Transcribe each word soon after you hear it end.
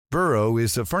Burrow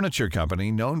is a furniture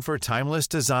company known for timeless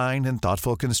design and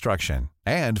thoughtful construction,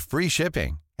 and free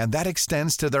shipping, and that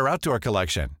extends to their outdoor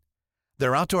collection.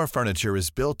 Their outdoor furniture is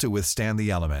built to withstand the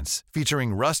elements,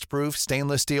 featuring rust-proof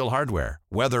stainless steel hardware,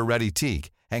 weather-ready teak,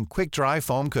 and quick-dry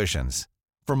foam cushions.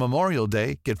 For Memorial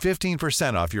Day, get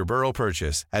 15% off your Burrow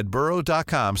purchase at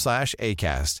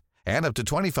burrow.com/ACAST and up to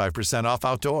 25% off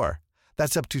outdoor.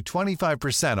 That's up to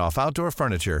 25% off outdoor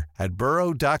furniture at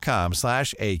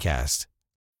burrow.com/ACAST.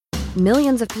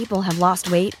 Millions of people have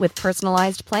lost weight with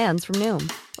personalized plans from Noom.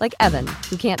 Like Evan,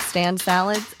 who can't stand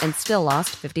salads and still lost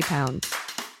 50 pounds.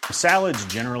 Salads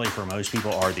generally for most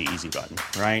people are the easy button,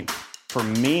 right? For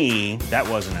me, that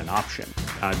wasn't an option.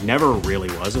 I never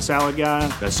really was a salad guy.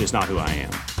 That's just not who I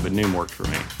am. But Noom worked for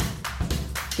me.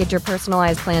 Get your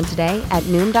personalized plan today at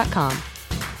Noom.com.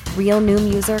 Real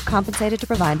Noom user compensated to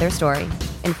provide their story.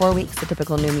 In 4 weeks, the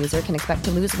typical Noom user can expect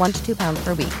to lose 1 to 2 pounds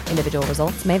per week. Individual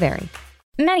results may vary.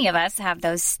 Many of us have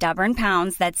those stubborn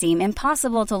pounds that seem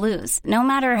impossible to lose, no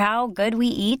matter how good we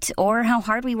eat or how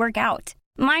hard we work out.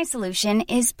 My solution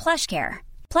is PlushCare.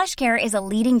 PlushCare is a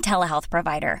leading telehealth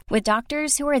provider with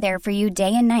doctors who are there for you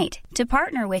day and night to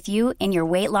partner with you in your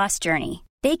weight loss journey.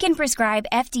 They can prescribe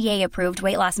FDA-approved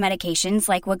weight loss medications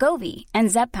like Wegovy and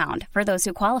Zepbound for those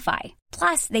who qualify.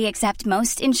 Plus, they accept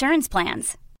most insurance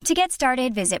plans. To get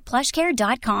started, visit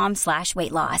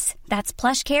plushcare.com/weightloss. That's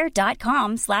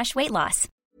plushcare.com/weightloss.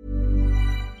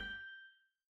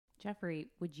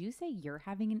 Jeffrey, would you say you're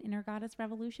having an inner goddess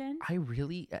revolution?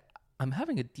 I'm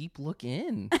having a deep look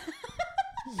in.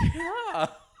 Yeah.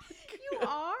 You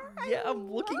are? Yeah,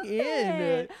 I'm looking in.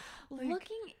 It.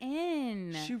 Looking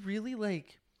in. She really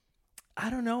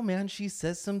I don't know, man. She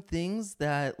says some things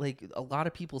that a lot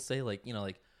of people say,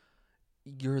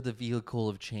 you're the vehicle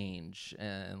of change,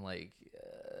 and I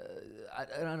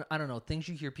don't know, things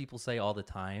you hear people say all the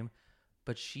time,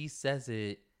 but she says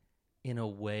it in a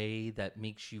way that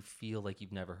makes you feel like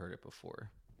you've never heard it before.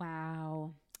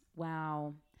 Wow.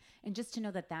 And just to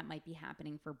know that might be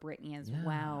happening for Brittany as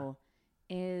well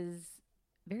is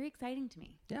very exciting to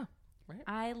me. Yeah, right.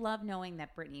 I love knowing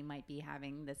that Brittany might be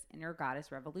having this inner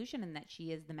goddess revolution and that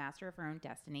she is the master of her own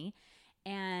destiny.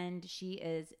 And she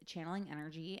is channeling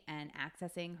energy and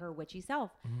accessing her witchy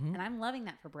self. Mm-hmm. And I'm loving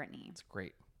that for Brittany. It's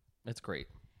great.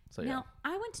 So now,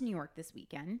 I went to New York this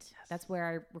weekend. Yes. That's where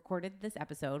I recorded this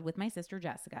episode with my sister,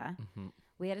 Jessica. Mm-hmm.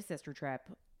 We had a sister trip.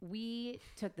 We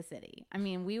took the city. I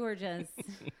mean, we were just,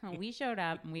 we showed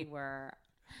up and we were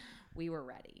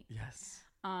ready. Yes.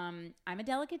 I'm a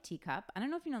delicate teacup. I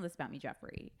don't know if you know this about me,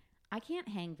 Jeffrey. I can't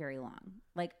hang very long.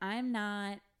 I'm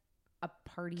not a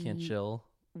party. Can't chill.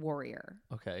 Warrior.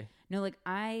 Okay. No,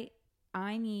 I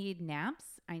need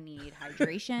naps. I need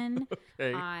hydration.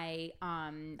 Okay.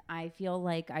 I feel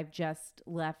like I've just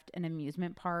left an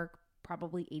amusement park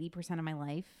probably 80% of my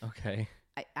life. Okay.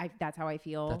 I that's how I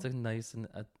feel. That's a nice and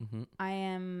mm-hmm. I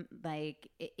am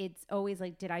it's always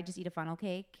did I just eat a funnel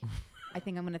cake? I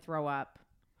think I'm going to throw up.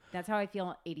 That's how I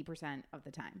feel 80% of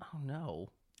the time. Oh no.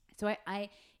 So I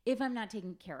if I'm not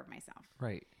taking care of myself.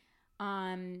 Right.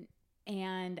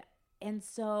 And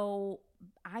so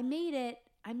I made it,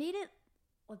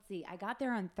 let's see, I got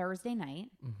there on Thursday night.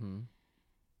 Mm-hmm.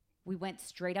 We went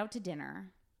straight out to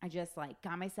dinner. I just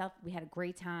got myself, we had a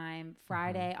great time.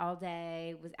 Friday all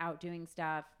day, was out doing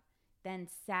stuff. Then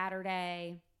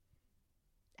Saturday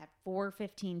at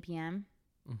 4:15 p.m.,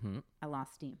 I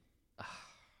lost steam.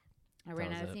 I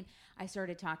ran out of steam. I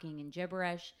started talking in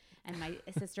gibberish. And my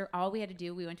sister, all we had to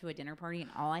do, we went to a dinner party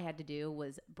and all I had to do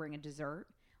was bring a dessert.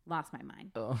 Lost my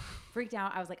mind. Oh. Freaked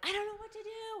out. I was like, I don't know what to do.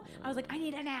 I was like, I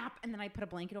need a nap. And then I put a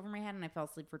blanket over my head and I fell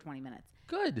asleep for 20 minutes.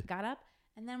 Good. Got up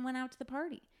and then went out to the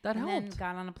party. That helped. And then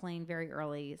got on a plane very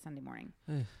early Sunday morning.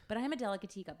 But I am a delicate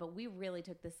teacup, but we really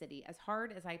took the city. As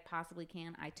hard as I possibly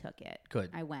can, I took it. Good.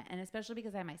 I went. And especially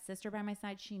because I have my sister by my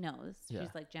side, she knows. Yeah.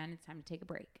 She's like, Jen, it's time to take a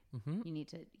break. Mm-hmm. You need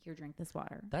to drink this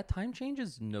water. That time change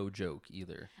is no joke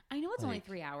either. I know it's only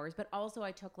 3 hours, but also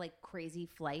I took crazy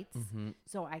flights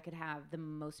so I could have the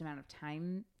most amount of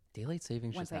time. Daylight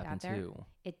savings just happened too.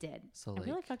 It did. So it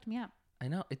really fucked me up. I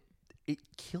know. It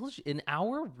kills you. An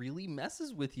hour really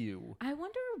messes with you. I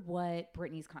wonder what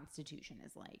Brittany's constitution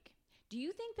is like. Do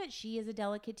you think that she is a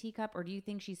delicate teacup, or do you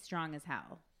think she's strong as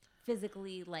hell?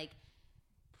 Physically, I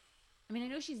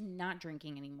know she's not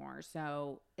drinking anymore,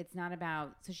 so it's not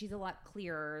about... So she's a lot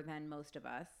clearer than most of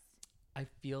us. I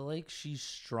feel like she's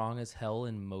strong as hell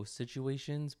in most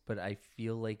situations, but I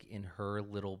feel like in her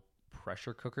little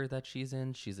pressure cooker that she's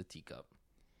in, she's a teacup.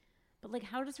 But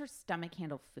how does her stomach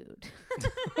handle food?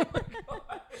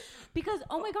 Because,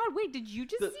 oh my God, wait, did you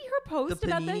just see her post the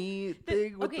about panini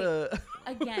thing with the...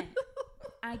 Again,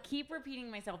 I keep repeating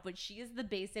myself, but she is the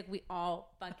basic we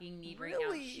all fucking need right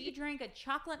now. She drank a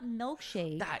chocolate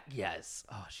milkshake. Yes.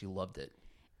 Oh, she loved it.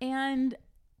 And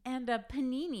a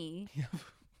panini.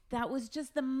 That was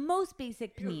just the most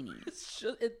basic panini.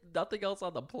 Nothing else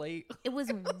on the plate. It was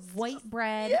white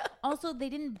bread. Yeah. Also, they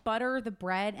didn't butter the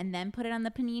bread and then put it on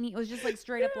the panini. It was just like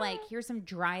straight up like, here's some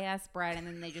dry ass bread, and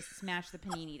then they just smashed the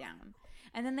panini down.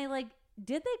 And then they like,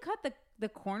 did they cut the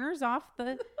corners off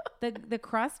the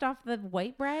crust off the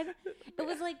white bread? It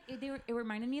was like it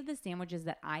reminded me of the sandwiches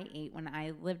that I ate when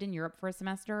I lived in Europe for a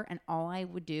semester, and all I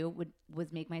would do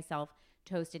was make myself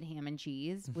toasted ham and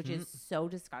cheese, which is so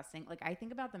disgusting. Like I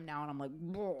think about them now and I'm like,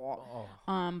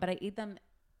 but I ate them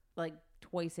like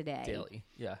twice a day. Daily.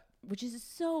 Yeah. Which is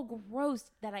so gross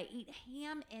that I eat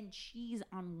ham and cheese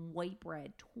on white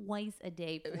bread twice a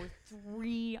day for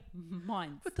 3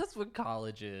 months. But that's what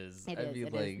college is. It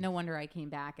is. No wonder I came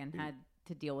back and had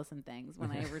to deal with some things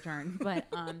when I returned. But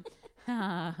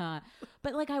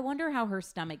but like I wonder how her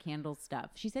stomach handles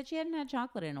stuff. She said she hadn't had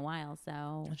chocolate in a while,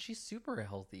 so and she's super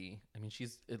healthy. I mean,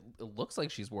 it looks like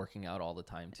she's working out all the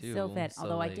time too. So fit. So,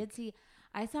 although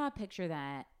I saw a picture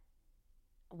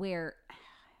where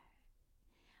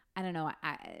I don't know,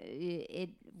 it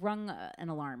rung an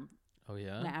alarm. Oh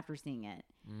yeah. After seeing it,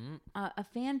 a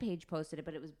fan page posted it,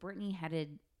 but it was Brittany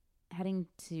heading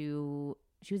to.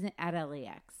 She was at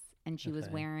LAX and she was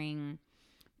wearing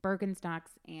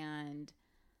Birkenstocks and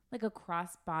like a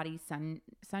crossbody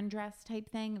sundress type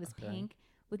thing. It was pink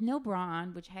with no bra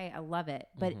on, which hey, I love it.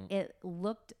 But it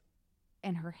looked,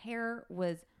 and her hair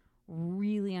was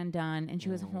really undone, and she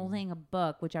was holding a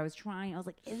book, which I was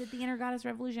like, is it the Inner Goddess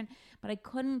Revolution? But I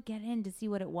couldn't get in to see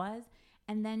what it was.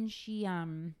 And then she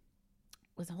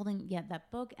was holding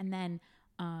that book, and then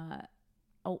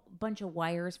a bunch of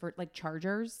wires for like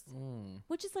chargers,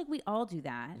 which is like we all do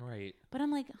that, right? But I'm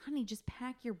like, honey, just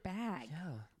pack your bag.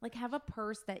 Yeah, like have a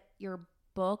purse that your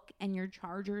book and your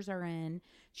chargers are in.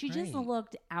 She just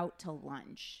looked out to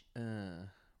lunch,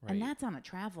 and that's on a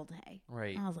travel day,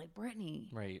 right? And I was like, Brittany,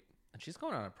 right? And she's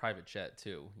going on a private jet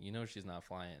too. You know, she's not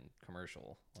flying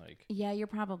commercial. Like, yeah, you're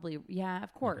probably, yeah,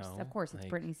 of course, you know, it's like,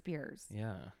 Britney Spears.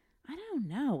 Yeah, I don't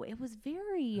know. It was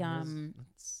very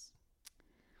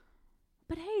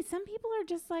But hey, some people are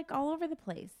just like all over the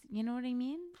place. You know what I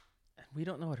mean? We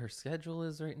don't know what her schedule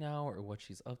is right now or what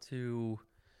she's up to.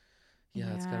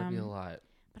 Yeah, it's got to be a lot.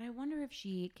 But I wonder if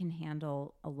she can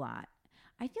handle a lot.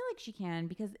 I feel like she can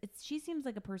because she seems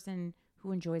like a person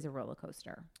who enjoys a roller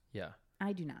coaster. Yeah.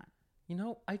 I do not. You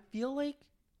know, I feel like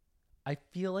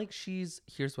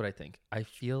here's what I think. I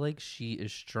feel like she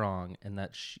is strong and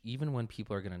that even when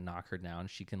people are going to knock her down,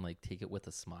 she can like take it with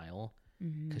a smile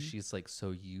because she's like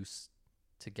so used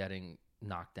to getting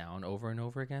knocked down over and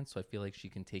over again. So I feel like she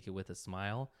can take it with a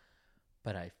smile,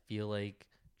 but I feel like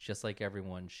just like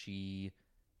everyone, she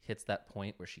hits that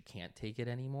point where she can't take it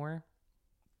anymore.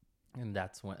 And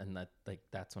that's when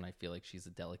I feel like she's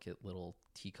a delicate little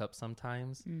teacup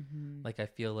sometimes. Like I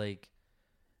feel like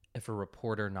if a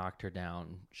reporter knocked her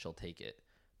down, she'll take it.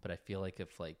 But I feel like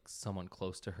if like someone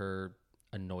close to her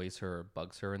annoys her or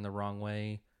bugs her in the wrong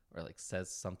way, or like says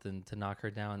something to knock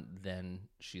her down, then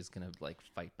she's gonna like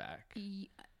fight back.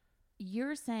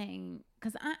 You're saying,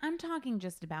 because I'm talking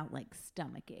just about like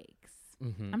stomach aches.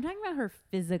 I'm talking about her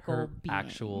physical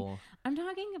being. I'm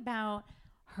talking about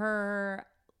her.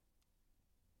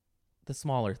 The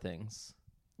smaller things.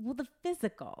 Well, the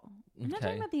physical. I'm not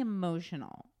talking about the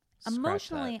emotional.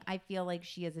 Emotionally, I feel like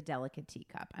she is a delicate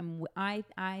teacup.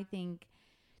 I think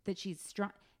that she's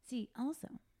strong. See, also,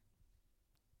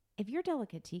 if you're a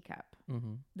delicate teacup,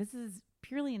 this is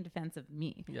purely in defense of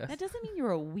me. Yes. That doesn't mean you're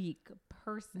a weak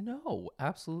person. No,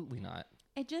 absolutely not.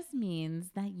 It just means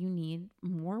that you need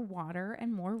more water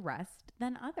and more rest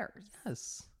than others.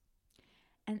 Yes.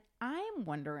 And I'm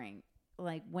wondering,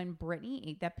 like, when Brittany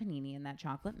ate that panini and that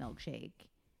chocolate milkshake,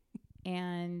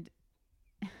 and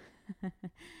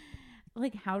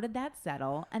like, how did that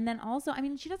settle? And then also, I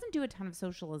mean, she doesn't do a ton of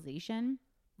socialization,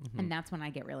 and that's when I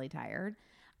get really tired.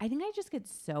 I think I just get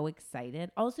so excited.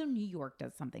 Also, New York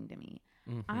does something to me.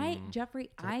 Jeffrey,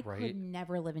 I could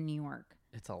never live in New York.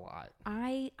 It's a lot.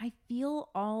 I feel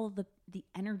all the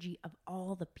energy of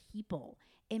all the people.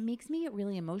 It makes me get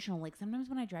really emotional. Like sometimes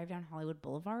when I drive down Hollywood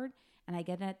Boulevard and I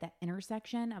get at that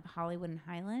intersection of Hollywood and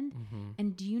Highland,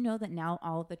 and do you know that now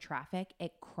all of the traffic,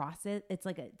 it crosses, it's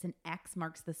like it's an X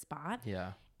marks the spot.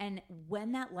 Yeah. And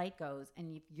when that light goes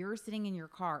and if you're sitting in your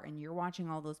car and you're watching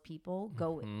all those people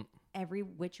go every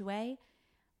which way,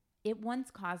 it once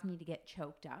caused me to get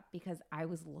choked up because I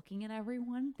was looking at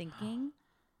everyone thinking,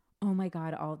 oh my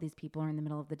God, all of these people are in the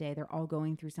middle of the day. They're all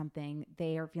going through something.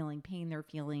 They are feeling pain. They're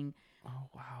feeling. Oh,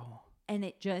 wow. And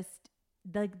it just,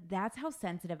 that's how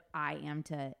sensitive I am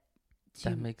to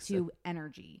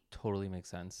energy. Totally makes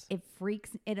sense.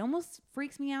 It almost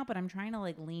freaks me out, but I'm trying to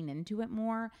like lean into it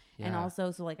more. Yeah. And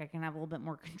also so like I can have a little bit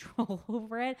more control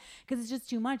over it because it's just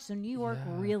too much. So New York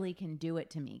really can do it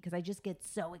to me because I just get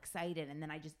so excited and then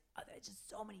there's just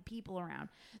so many people around.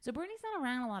 So Brittany's not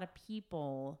around a lot of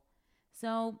people.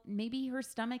 So maybe her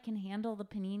stomach can handle the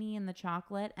panini and the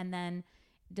chocolate and then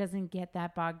doesn't get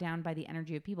that bogged down by the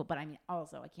energy of people. But I mean,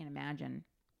 also I can't imagine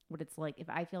what it's like if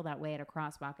I feel that way at a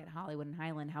crosswalk at Hollywood and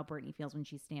Highland, how Brittany feels when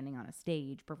she's standing on a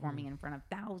stage performing in front of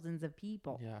thousands of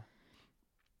people. Yeah.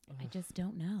 I just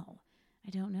don't know. I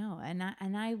don't know.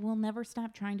 And I will never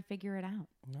stop trying to figure it out.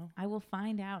 No. I will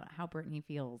find out how Brittany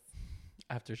feels.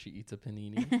 After she eats a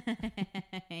panini.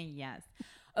 Yes.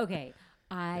 Okay.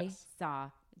 I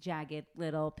saw Jagged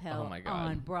Little Pill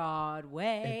on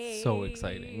Broadway. It's so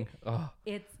exciting. Oh.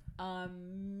 It's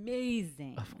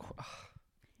amazing. Of course.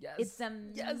 Yes. It's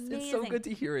amazing. Yes, it's so good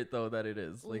to hear it though that it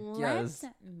is. Like, yes.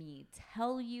 Let me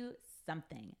tell you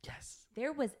something. Yes.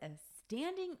 There was a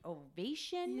standing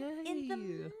ovation in the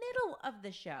middle of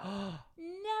the show.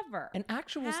 Never. An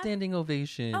actual standing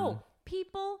ovation. Oh,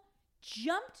 people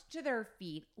jumped to their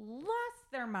feet,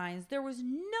 lost their minds. There was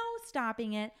no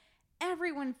stopping it.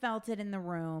 Everyone felt it in the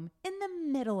room in the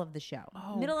middle of the show.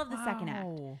 Middle of the second act.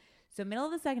 So middle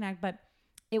of the second act, but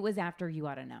it was after You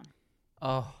Oughta Know.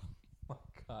 Oh.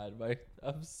 God,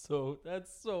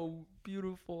 that's so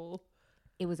beautiful.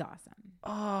 It was awesome.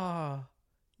 Ah,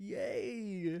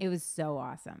 yay. It was so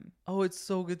awesome. Oh, it's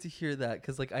so good to hear that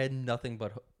because like I had nothing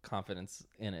but confidence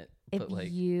in it.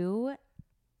 If you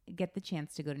get the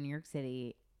chance to go to New York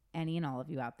City, any and all of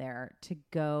you out there, to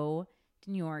go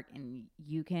to New York and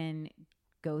you can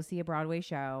go see a Broadway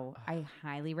show, I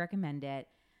highly recommend it.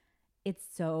 It's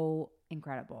so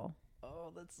incredible.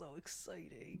 Oh, that's so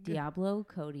exciting. Diablo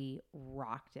Cody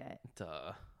rocked it.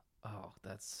 Duh. Oh,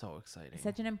 that's so exciting.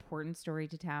 Such an important story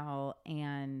to tell.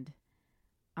 And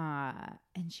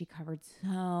she covered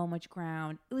so much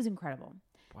ground. It was incredible.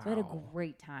 Wow. So I had a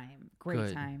great time.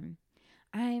 Great time.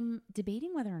 I'm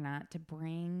debating whether or not to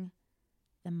bring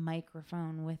the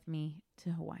microphone with me to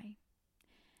Hawaii.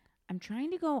 I'm trying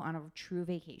to go on a true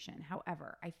vacation.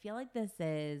 However, I feel like this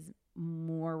is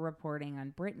more reporting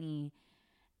on Brittany.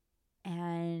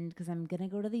 And because I'm going to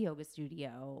go to the yoga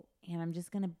studio and I'm just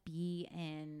going to be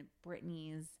in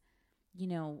Brittany's,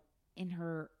 in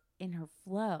her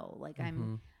flow. Like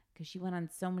because she went on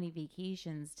so many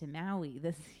vacations to Maui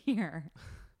this year.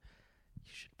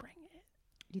 You should bring it.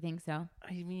 Do you think so?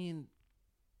 I mean,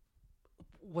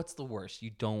 what's the worst? You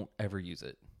don't ever use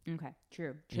it. Okay.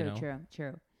 True.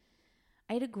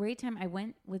 I had a great time. I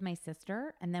went with my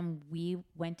sister, and then we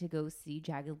went to go see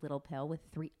Jagged Little Pill with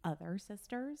 3 other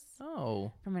sisters.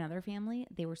 Oh. From another family.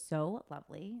 They were so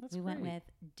lovely. That's we great. went with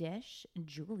Dish,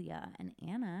 Julia, and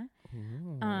Anna.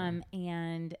 Ooh.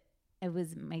 And it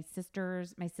was my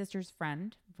sister's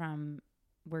friend from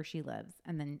where she lives,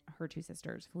 and then her 2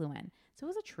 sisters flew in. So it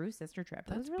was a true sister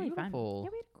trip. It was really beautiful. fun.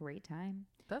 Yeah, we had a great time.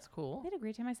 That's cool. We had a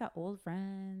great time. I saw old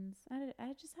friends.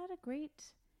 I just had a great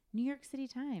New York City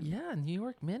time. Yeah, New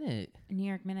York Minute.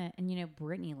 And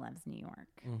Brittany loves New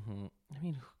York. Mm-hmm. I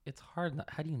mean, it's hard.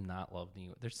 How do you not love New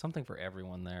York? There's something for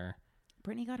everyone there.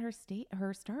 Brittany got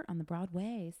her start on the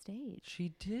Broadway stage.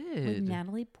 She did. With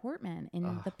Natalie Portman in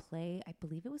the play, I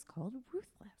believe it was called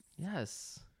Ruthless.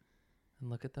 Yes. And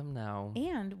look at them now.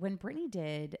 And when Brittany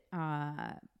did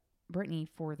Brittany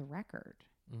for the Record,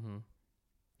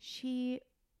 she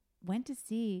went to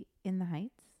see In the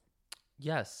Heights.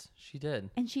 Yes, she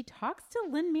did. And she talks to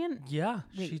Lin-Manuel. Yeah.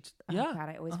 God,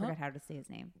 I always forgot how to say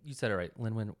his name. You said it right.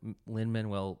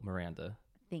 Lin-Manuel Miranda.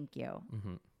 Thank you.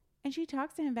 Mm-hmm. And she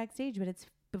talks to him backstage, but it's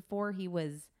before he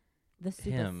was the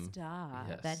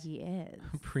superstar that he is.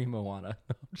 Pre-Moana. No,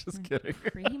 I'm just kidding.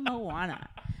 Pre-Moana.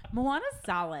 Moana's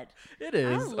solid. It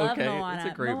is. I love okay. Moana.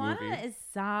 It's a great movie. Moana is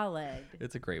solid.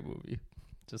 It's a great movie.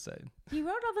 Just saying. He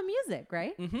wrote all the music,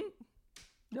 right? Mm-hmm.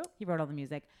 Yep. He wrote all the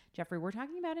music. Jeffrey, we're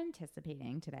talking about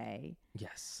anticipating today.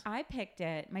 Yes. I picked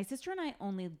it. My sister and I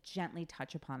only gently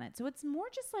touch upon it. So it's more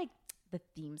just like the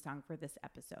theme song for this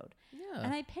episode. Yeah.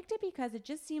 And I picked it because it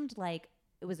just seemed like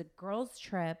it was a girls'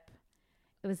 trip.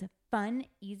 It was a fun,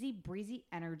 easy, breezy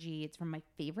energy. It's from my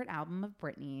favorite album of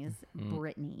Britney's,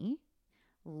 Britney.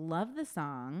 Love the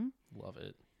song. Love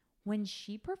it. When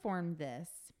she performed this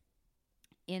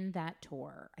in that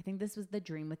tour, I think this was the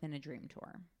Dream Within a Dream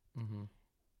tour. Mm-hmm.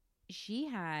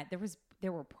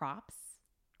 There were props.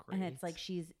 Great. And it's like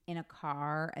she's in a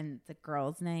car and it's a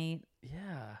girls' night.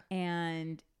 Yeah.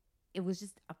 And it was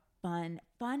just a fun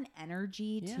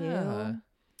energy too.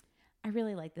 I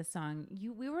really like this song.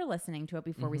 We were listening to it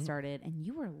before we started, and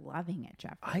you were loving it,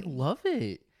 Jeffrey. I love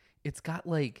it. It's got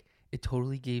like, it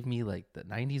totally gave me like the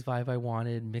 90s vibe I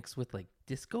wanted, mixed with like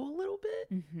disco a little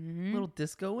bit, a little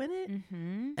disco in it.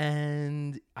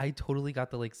 And I totally got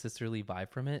the like sisterly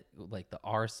vibe from it. Like the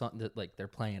R song, like they're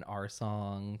playing our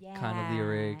song kind of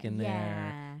lyric in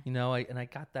there. You know, I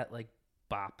got that like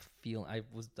bop feeling. I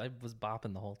was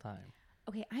bopping the whole time.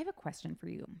 Okay, I have a question for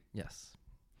you. Yes.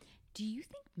 Do you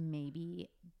think maybe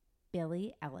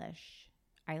Billie Eilish?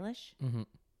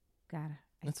 God,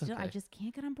 I just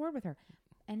can't get on board with her.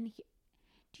 And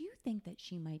do you think that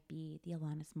she might be the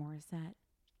Alanis Morissette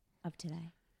of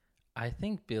today? I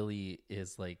think Billie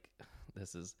is like,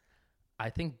 I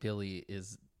think Billie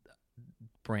is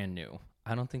brand new.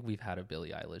 I don't think we've had a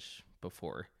Billie Eilish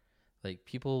before. Like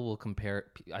people will compare,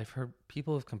 I've heard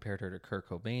people have compared her to Kurt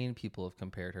Cobain. People have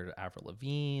compared her to Avril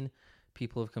Lavigne.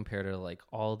 People have compared her to like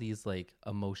all these like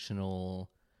emotional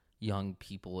young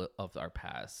people of our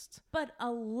past. But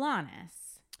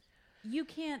Alanis, you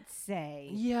can't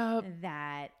say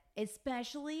that,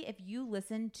 especially if you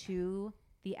listen to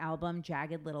the album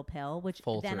Jagged Little Pill, which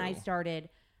I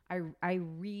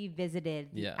revisited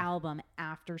the album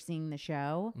after seeing the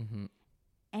show.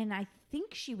 And I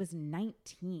think she was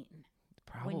 19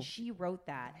 when she wrote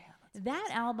that. That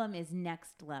album is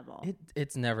next level.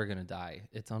 It's never gonna die.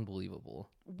 It's unbelievable.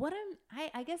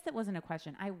 I guess that wasn't a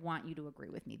question. I want you to agree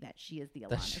with me that she is the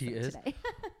Alanis of today.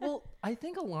 Well, I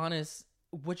think Alanis,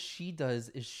 what she does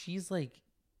is she's like,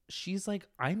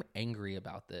 I'm angry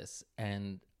about this,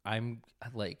 and I'm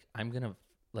gonna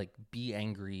like be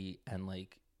angry, and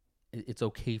like it's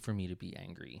okay for me to be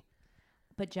angry.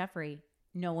 But Jeffrey,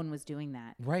 no one was doing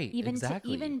that. Right.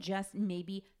 Exactly. Even just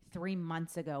maybe 3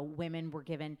 months ago, women were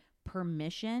given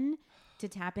permission to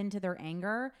tap into their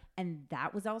anger, and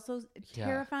that was also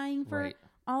terrifying for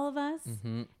all of us.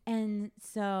 And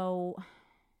so,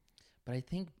 but I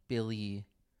think Billie,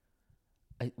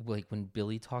 like when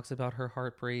Billie talks about her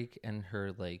heartbreak and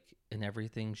her like and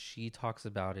everything, she talks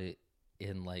about it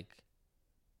in like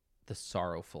the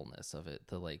sorrowfulness of it,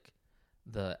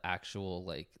 the actual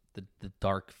like the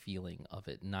dark feeling of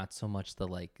it, not so much the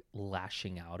like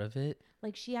lashing out of it.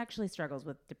 Like she actually struggles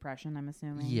with depression, I'm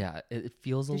assuming. Yeah, it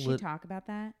feels Does she talk about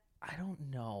that? I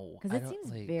don't know, because it seems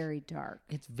like, very dark.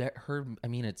 It's I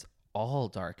mean, it's all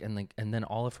dark, and like, and then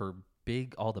all the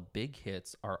big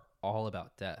hits are all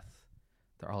about death.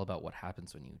 They're all about what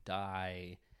happens when you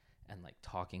die, and like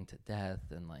talking to death,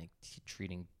 and like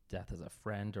treating death as a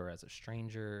friend or as a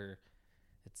stranger.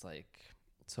 It's like,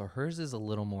 so hers is a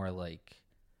little more like,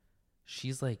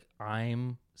 she's like,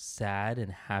 I'm sad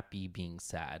and happy being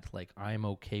sad. Like I'm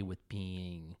okay with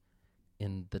being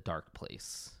in the dark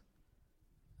place.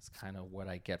 It's kind of what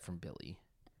I get from Billie.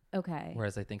 Okay.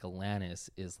 Whereas I think Alanis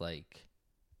is like,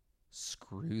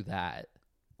 screw that.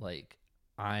 Like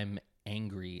I'm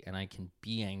angry and I can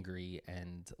be angry,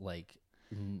 and like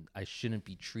I shouldn't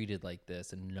be treated like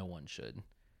this, and no one should.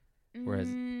 Whereas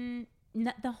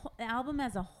the album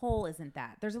as a whole isn't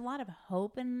that. There's a lot of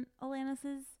hope in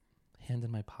Alanis's. Hand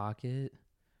in My Pocket,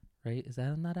 right? Is that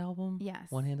on that album? Yes.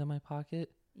 One Hand in My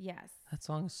Pocket? Yes. That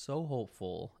song is so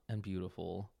hopeful and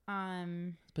beautiful.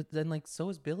 But then like, so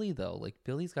is Billie though. Like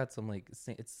Billie's got some like,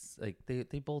 it's like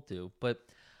they both do. But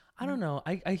I don't know.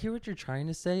 I hear what you're trying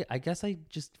to say. I guess I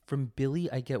just, from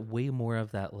Billie, I get way more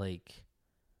of that like,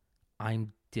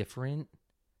 I'm different,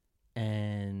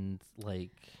 and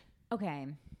like. Okay.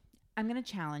 I'm going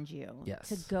to challenge you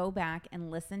to go back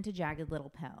and listen to Jagged Little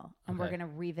Pill, and we're going to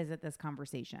revisit this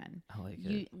conversation. I like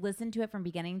you listen to it from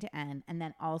beginning to end, and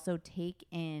then also take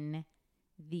in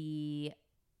the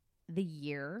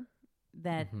year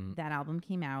that that album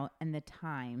came out and the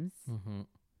times,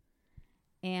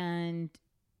 and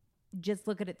just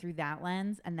look at it through that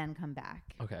lens, and then come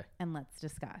back. Okay. And let's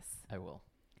discuss. I will.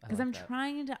 Because I'm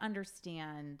trying to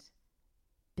understand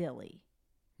Billie.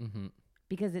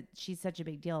 Because she's such a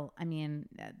big deal. I mean,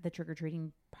 the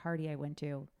trick-or-treating party I went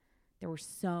to, there were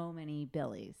so many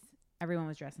Billies. Everyone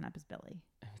was dressing up as Billie.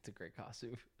 It's a great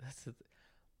costume.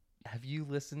 Have you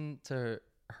listened to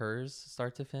hers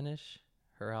start to finish,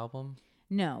 her album?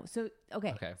 No. So,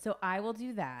 okay. So I will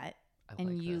do that.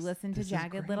 And you listen to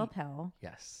Jagged Little Pill.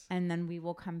 Yes. And then we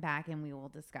will come back and we will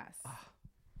discuss.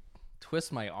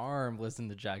 Twist my arm, listen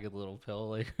to Jagged Little Pill.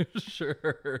 Like,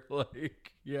 sure.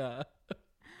 Like, yeah.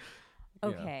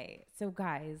 Okay, so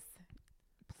guys,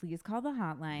 please call the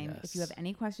hotline if you have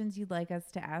any questions you'd like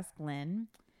us to ask Lynn.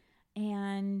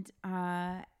 And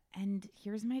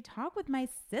here's my talk with my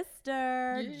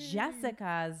sister,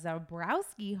 Jessica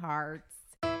Hartz.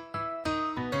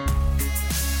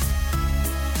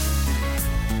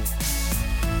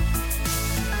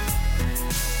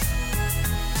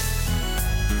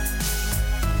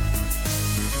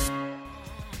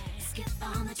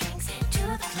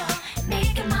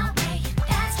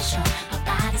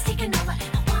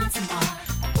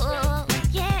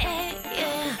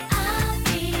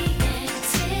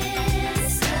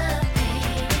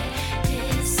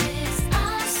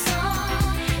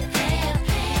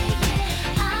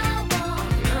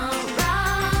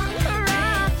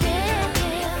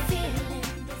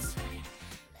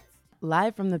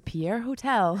 Live from the Pierre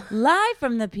Hotel. Live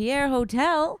from the Pierre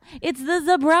Hotel, it's the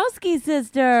Zabrowski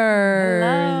sisters.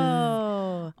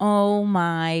 Hello. Oh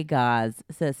my God,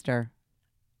 sister.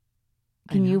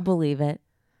 Can you believe it?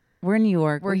 We're in New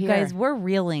York. We're here. Guys, we're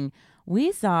reeling.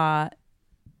 We saw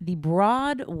the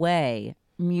Broadway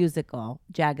musical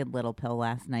Jagged Little Pill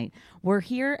last night. We're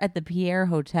here at the Pierre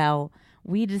Hotel.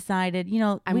 We decided,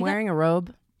 I'm wearing a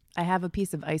robe. I have a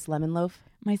piece of iced lemon loaf.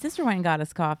 My sister went and got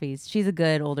us coffees. She's a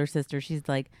good older sister. She's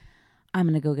like, I'm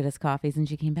going to go get us coffees. And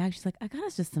she came back. She's like, I got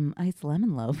us just some iced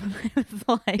lemon loaf. It's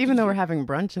like, Even though we're having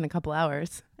brunch in a couple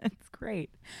hours. it's great.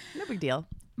 No big deal.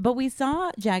 But we saw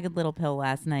Jagged Little Pill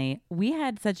last night. We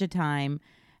had such a time.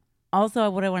 Also,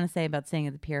 what I want to say about staying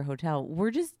at the Pierre Hotel,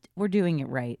 we're doing it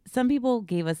right. Some people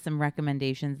gave us some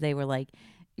recommendations. They were like,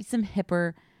 some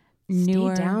hipper,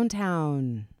 newer. Stay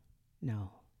downtown.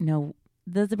 No.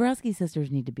 The Zabrowski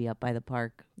sisters need to be up by the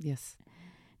park. Yes.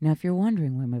 Now, if you're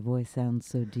wondering why my voice sounds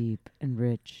so deep and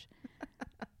rich,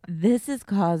 this is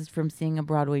caused from seeing a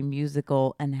Broadway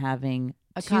musical and having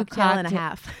A cocktail and a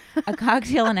half. A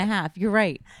cocktail and a half. You're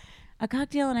right. A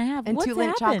cocktail and a half. And What's 2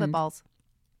 Lindt chocolate happened? balls.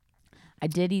 I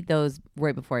did eat those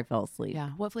right before I fell asleep. Yeah.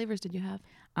 What flavors did you have?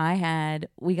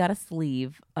 We got a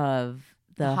sleeve of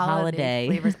the holiday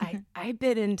flavors. I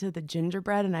bit into the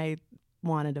gingerbread and I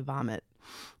wanted to vomit.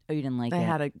 Oh, you didn't like I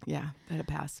it? had a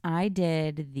pass. I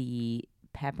did the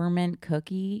peppermint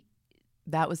cookie.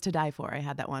 That was to die for. I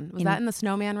had that one. Was that in the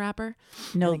snowman wrapper?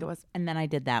 No, I think it was. And then I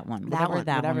did that one. Whatever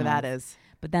that was. is.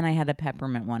 But then I had a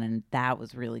peppermint one, and that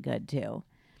was really good too.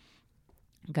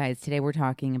 Guys, today we're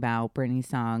talking about Britney's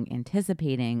song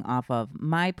Anticipating off of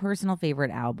my personal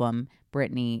favorite album,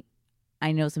 Britney.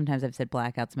 I know sometimes I've said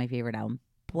Blackout's my favorite album.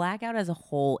 Blackout as a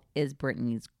whole is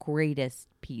Britney's greatest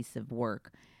piece of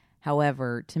work.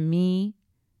 However, to me,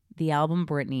 the album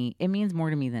Britney, it means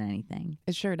more to me than anything.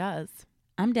 It sure does.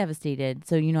 I'm devastated.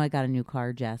 So, I got a new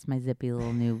car, Jess, my zippy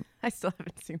little new. I still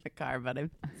haven't seen the car, but I've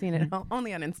seen it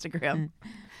only on Instagram.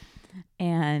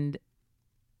 And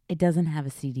it doesn't have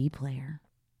a CD player.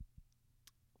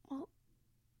 Well,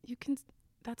 you can.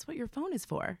 That's what your phone is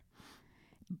for.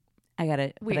 I got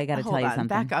to tell you something.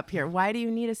 Back up here. Why do you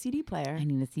need a CD player? I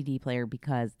need a CD player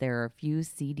because there are a few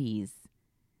CDs,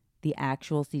 the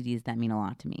actual CDs that mean a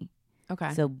lot to me.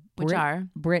 Okay. So which are?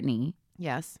 Britney.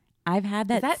 Yes. I've had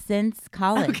that since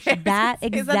college. Okay. That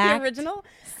exact is that the original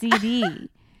CD.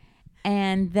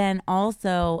 And then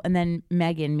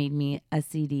Megan made me a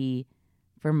CD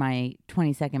for my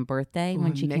 22nd birthday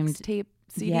when she came to mixtape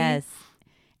CD. Yes.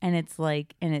 And it's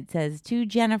like, and it says, to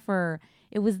Jennifer,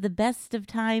 it was the best of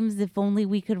times if only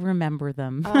we could remember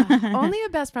them. Only a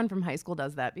best friend from high school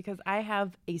does that because I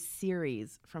have a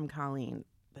series from Colleen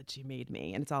that she made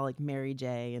me. And it's all like Mary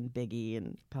J and Biggie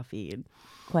and Puffy. And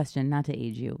Question, not to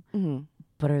age you,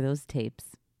 but are those tapes?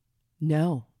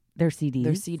 No. They're CDs?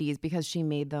 They're CDs because she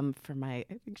made them for my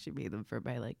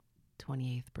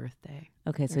 28th birthday.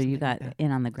 Okay, so you got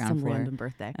in on the ground floor. Some random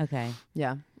birthday. Okay.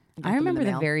 Yeah. I remember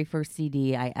the very first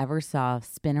CD I ever saw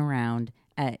spin around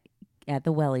at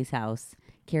the Welly's house.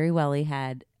 Carrie Welly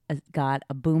had got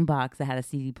a boom box that had a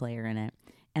CD player in it.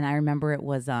 And I remember it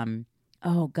was, the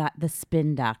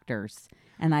Spin Doctors.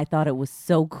 And I thought it was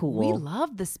so cool. We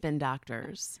loved the Spin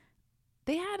Doctors.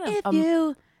 They had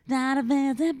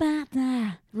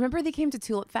remember they came to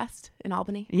Tulip Fest in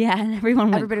Albany? Yeah, and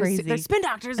everybody went crazy. Their Spin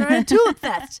Doctors are at Tulip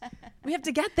Fest. We have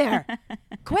to get there.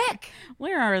 Quick.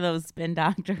 Where are those Spin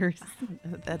Doctors?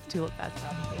 That's Tulip Fest,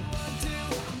 probably.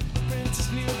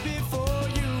 Princess knew before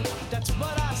you. That's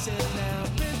what I said now.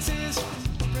 Princess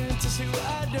who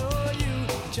adore you.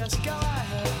 Just go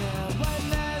ahead now. One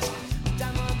last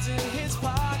diamonds in his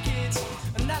pockets.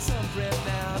 And that's some bread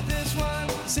now. This one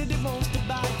said he wants to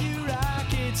buy you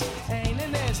rockets. Ain't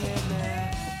in his head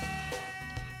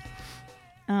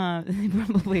now. They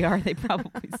probably are. They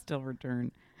probably still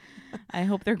return. I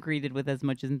hope they're greeted with as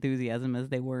much enthusiasm as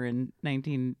they were in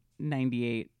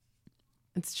 1998.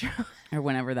 It's true. Or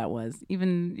whenever that was.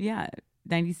 Even,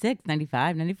 96,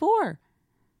 95, 94.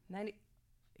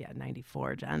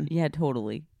 94, Jen. Yeah,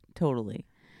 totally.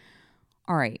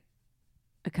 All right.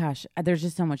 Gosh, there's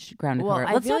just so much ground to cover.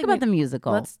 Let's talk about the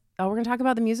musical. We're going to talk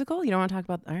about the musical? You don't want to talk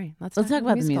about... All right, let's talk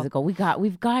about the musical. We've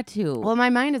got to. Well, my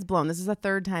mind is blown. This is the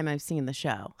third time I've seen the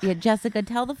show. Yeah, Jessica,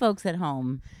 tell the folks at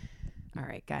home. All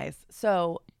right, guys.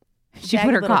 So... She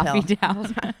put her coffee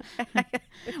down.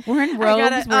 We're in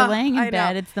robes. We're laying in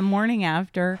bed. It's the morning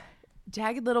after.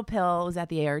 Jagged Little Pill was at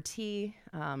the ART.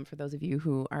 For those of you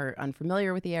who are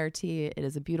unfamiliar with the ART, it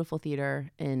is a beautiful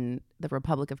theater in the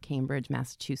Republic of Cambridge,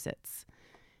 Massachusetts.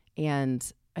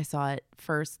 And I saw it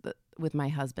first with my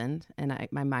husband, and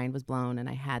my mind was blown, and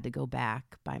I had to go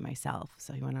back by myself.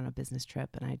 So he went on a business trip,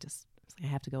 and I was like,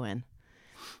 I have to go in.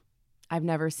 I've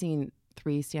never seen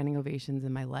 3 standing ovations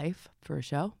in my life for a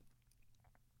show.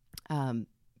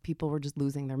 People were just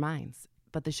losing their minds.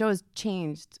 But the show has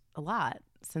changed a lot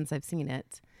since I've seen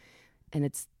it, and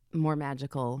it's more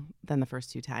magical than the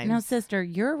first 2 times. Now, sister,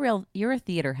 you're a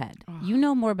theater head. Oh. You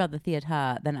know more about the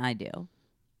theater than I do.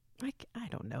 I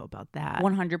don't know about that.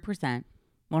 100%.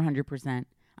 100%.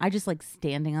 I just like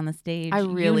standing on the stage. I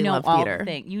really love theater.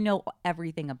 You know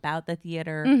everything about the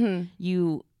theater. Mm-hmm.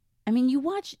 You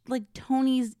watch like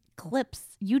Tony's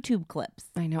clips, YouTube clips.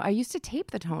 I know. I used to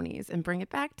tape the Tonys and bring it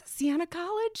back to Siena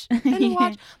College and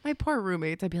watch my poor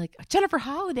roommates. I'd be like, Jennifer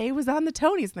Holliday was on the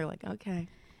Tonys. And they're like, okay.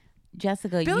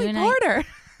 Jessica, Billy Porter.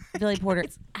 Billy Porter.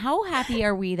 How happy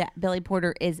are we that Billy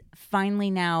Porter is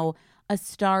finally now a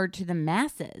star to the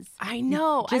masses? I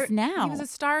know. Now. He was a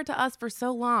star to us for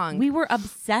so long. We were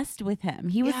obsessed with him.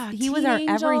 He was our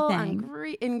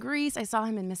everything. In Greece, I saw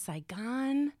him in Miss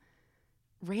Saigon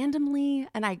randomly,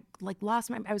 and I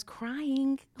I was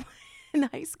crying in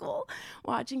high school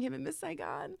watching him in Miss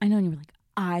Saigon. I know, and you were like,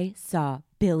 I saw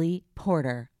Billy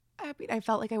Porter. I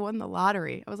felt like I won the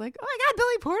lottery. I was like, oh my God,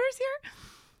 Billy Porter's here.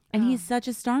 And he's such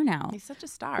a star now. He's such a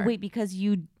star. Wait, because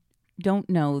you don't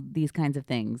know these kinds of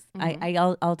things.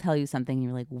 Mm-hmm. I'll tell you something. And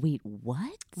you're like, wait,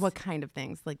 what? What kind of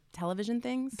things? Like television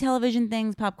things? Television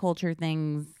things, pop culture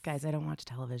things. Guys, I don't watch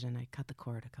television. I cut the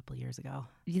cord a couple years ago.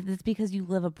 That's because you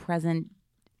live a present,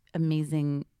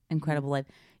 amazing, incredible life.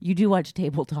 You do watch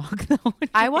Table Talk, though.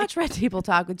 I watch Red Table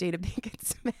Talk with Jada Pinkett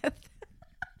Smith.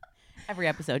 Every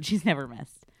episode. She's never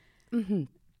missed. Mm-hmm.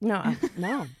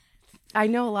 No. I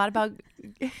know a lot about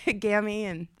Gammy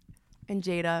and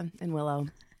Jada and Willow.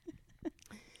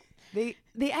 They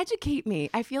educate me.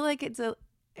 I feel like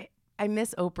I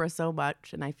miss Oprah so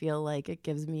much, and I feel like it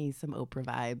gives me some Oprah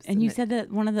vibes. And you said that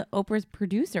one of the Oprah's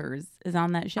producers is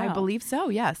on that show. I believe so,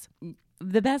 yes.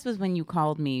 The best was when you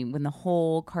called me when the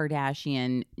whole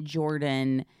Kardashian,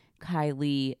 Jordan,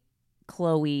 Kylie,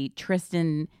 Khloe,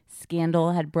 Tristan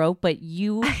scandal had broke, but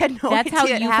you I had no that's idea how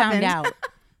you happened. found out.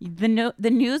 The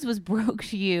news was broke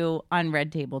to you on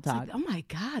Red Table Talk. Like, oh my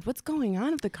God, what's going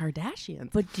on with the Kardashians?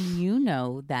 But do you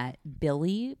know that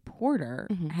Billy Porter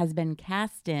has been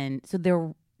cast in? So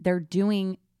they're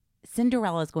doing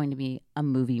Cinderella is going to be a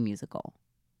movie musical.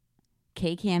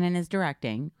 Kay Cannon is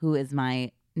directing, who is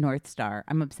my North Star.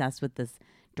 I'm obsessed with this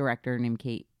director named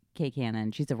Kay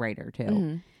Cannon. She's a writer too.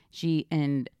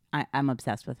 Mm-hmm. I'm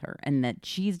obsessed with her, and that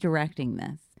she's directing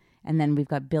this. And then we've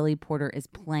got Billy Porter is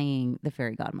playing the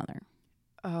fairy godmother.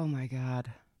 Oh my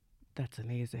God. That's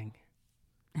amazing.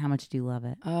 How much do you love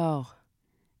it? Oh.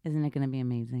 Isn't it going to be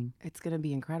amazing? It's going to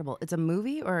be incredible. It's a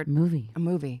movie or? Movie. A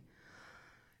movie.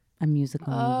 A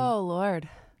musical movie. Oh, Lord.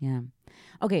 Yeah.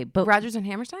 Okay, but Rodgers and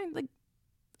Hammerstein? Like,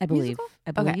 I believe. Musical?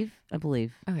 I believe. I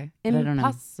believe. Okay. But I don't know.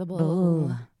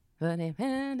 Impossible.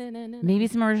 Maybe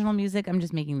some original music. I'm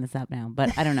just making this up now,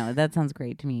 but I don't know. That sounds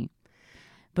great to me.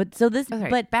 But so this,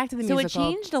 but back to the musical. So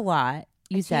it changed a lot.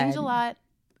 You said changed a lot.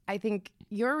 I think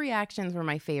your reactions were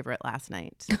my favorite last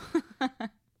night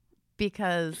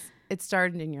because it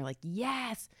started and you're like,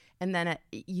 yes, and then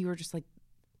you were just like,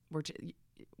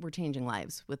 we're changing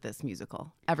lives with this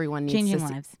musical. Everyone needs changing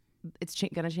to lives. It's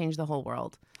going to change the whole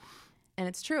world, and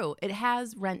it's true. It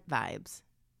has Rent vibes.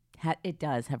 It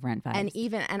does have Rent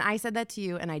vibes, and I said that to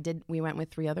you, and I did. We went with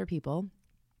 3 other people.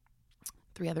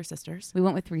 3 other sisters. We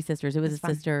went with 3 sisters. It was a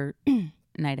sister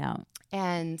night out.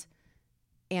 And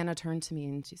Anna turned to me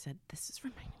and she said, "This is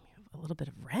reminding me of a little bit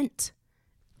of Rent."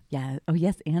 Yeah. Oh,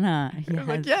 yes, Anna. Yes. I was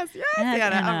like, yes,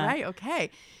 Anna. All right, okay.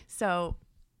 So,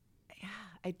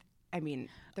 yeah, I mean,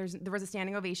 there was a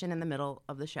standing ovation in the middle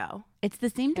of the show. It's the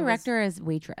same director as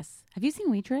Waitress. Have you seen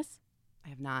Waitress? I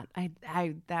have not.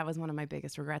 I that was one of my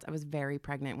biggest regrets. I was very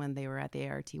pregnant when they were at the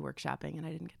ART workshopping, and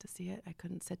I didn't get to see it. I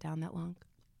couldn't sit down that long.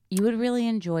 You would really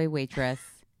enjoy Waitress.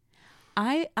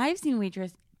 I've seen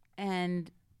Waitress, and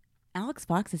Alex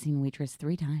Fox has seen Waitress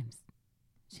 3 times.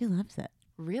 She loves it.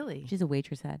 Really? She's a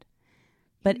Waitress head.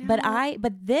 But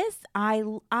this I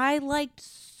liked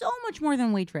so much more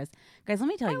than Waitress. Guys, let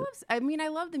me tell you. I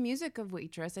love the music of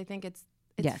Waitress. I think it's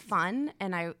fun,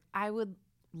 and I would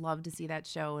love to see that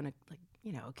show in a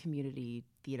community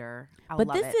theater. I'll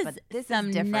love it. But this is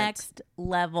different. Next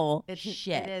level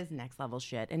shit. It is next level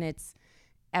shit, and it's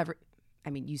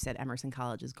you said Emerson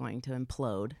College is going to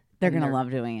implode. They're going to love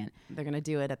doing it. They're going to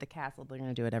do it at the castle. They're going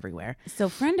to do it everywhere. So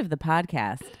friend of the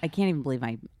podcast, I can't even believe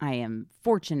I am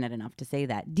fortunate enough to say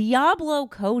that. Diablo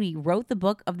Cody wrote the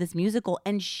book of this musical,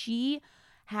 and she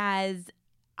has,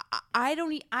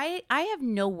 I have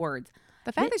no words.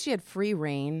 The fact that she had free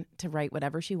reign to write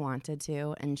whatever she wanted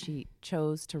to, and she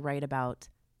chose to write about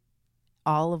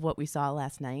all of what we saw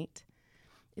last night.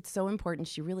 It's so important.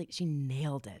 She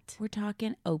nailed it. We're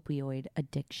talking opioid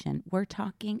addiction. We're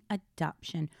talking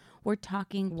adoption. We're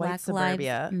talking White Black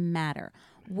suburbia. Lives Matter.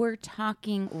 We're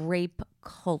talking rape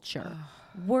culture.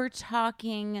 We're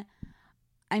talking,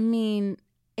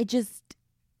 it just...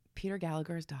 Peter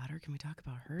Gallagher's daughter. Can we talk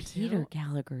about her too? Peter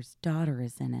Gallagher's daughter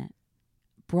is in it.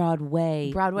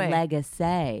 Broadway.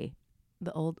 Legacy.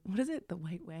 The old, what is it? The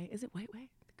White Way. Is it White Way?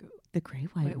 The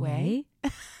Great White White Way?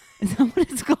 Way? Is that what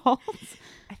it's called?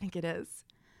 I think it is.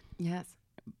 Yes.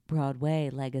 Broadway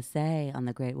Legacy on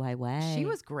the Great White Way. She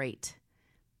was great.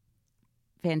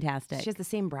 Fantastic. She has the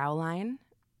same brow line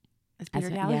as Peter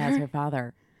Gallagher. Yeah, as her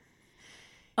father.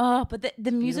 Oh, but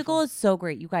the musical is so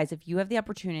great. You guys, if you have the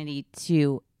opportunity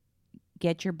to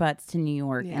get your butts to New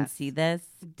York and see this,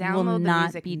 you will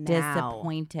not be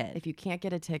disappointed. If you can't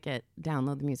get a ticket,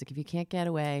 download the music. If you can't get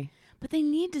away. But they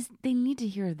need to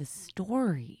hear the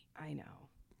story. I know.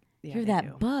 Yeah, hear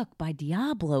that book by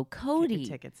Diablo Cody. Get your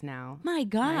tickets now. My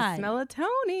God. I smell a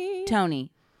Tony.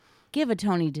 Tony. Give a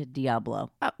Tony to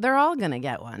Diablo. Oh, they're all going to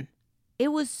get one. It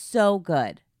was so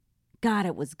good. God,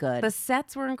 it was good. The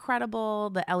sets were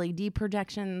incredible. The LED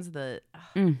projections. It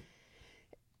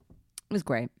was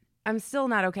great. I'm still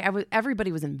not okay.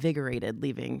 Everybody was invigorated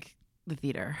leaving the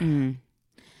theater.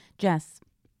 Jess,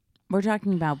 we're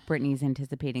talking about Britney's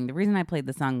Anticipating. The reason I played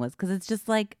the song was because it's just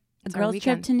like a girl's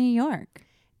trip to New York.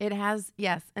 It has,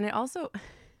 yes. And it also, I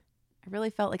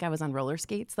really felt like I was on roller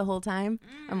skates the whole time.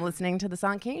 I'm listening to the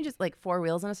song. Can't you just like 4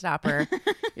 wheels and a stopper?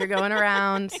 You're going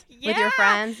around with your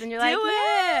friends and you're like,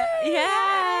 Yeah.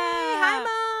 Hi,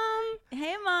 Mom.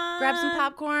 Hey, Mom. Grab some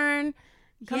popcorn.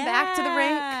 Come back to the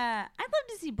rink. I'd love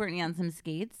to see Britney on some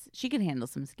skates. She could handle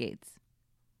some skates.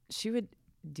 She would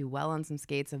do well on some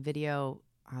skates. A video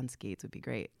on skates would be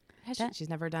great. She's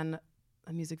never done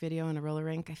a music video in a roller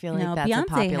rink. I feel like that's Beyonce a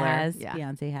popular. has. Yeah.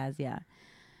 Beyonce has, yeah.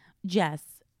 Jess,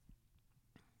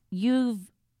 you've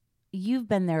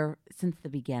been there since the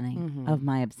beginning of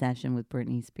my obsession with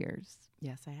Britney Spears.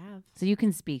 Yes, I have. So you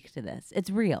can speak to this. It's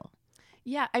real.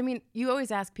 Yeah, I mean, you always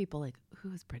ask people like,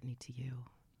 who is Britney to you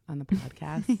on the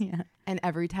podcast? Yeah. And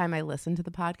every time I listen to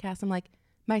the podcast, I'm like,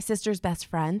 my sister's best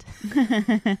friend.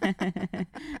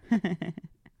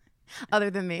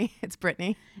 Other than me, it's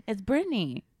Britney. It's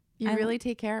Britney. You really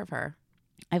take care of her.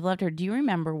 I've loved her. Do you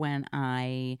remember when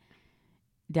I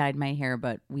dyed my hair,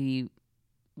 but we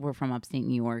were from upstate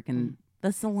New York and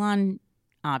the salon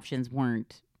options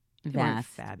weren't vast.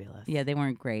 Fabulous. Yeah, they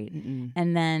weren't great. Mm-mm.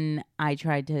 And then I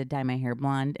tried to dye my hair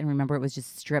blonde, and remember it was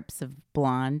just strips of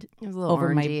blonde It was a little over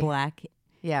orangey. my black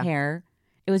hair.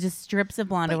 It was just strips of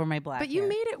blonde over my black But you hair.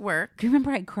 made it work. Do you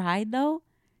remember I cried though?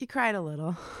 You cried a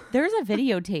little. There's a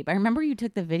videotape. I remember you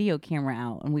took the video camera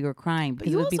out and we were crying But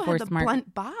because you it was also before had the smart.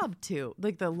 blunt bob too,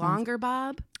 like the longer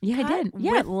bob. Yeah, I cut did.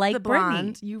 Yeah, with like the Britney.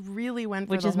 blonde. You really went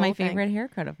for Which the is my whole thing. favorite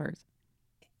haircut of hers.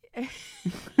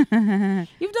 You've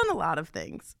done a lot of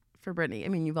things for Britney. I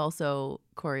mean, you've also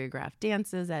choreographed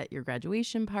dances at your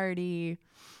graduation party.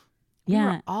 We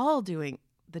Yeah. were all doing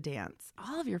the dance.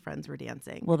 All of your friends were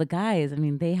dancing. Well, the guys, I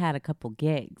mean, they had a couple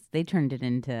gigs. They turned it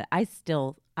into. I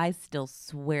still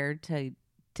swear to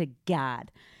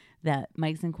God that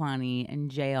Mike Cinquani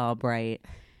and Jay Albright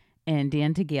and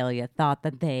Dan Tagalia thought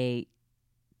that they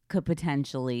could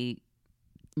potentially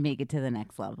make it to the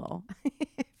next level.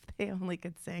 If they only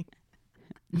could sing.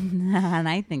 And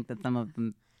I think that some of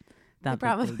them thought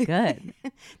Probably they could.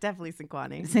 Definitely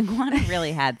Cinquani. Cinquani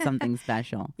really had something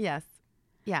special. Yes.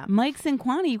 Yeah. Mike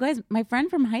Cinquani, you guys, my friend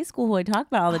from high school who I talk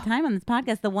about all the time on this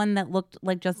podcast, the one that looked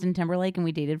like Justin Timberlake and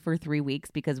we dated for 3 weeks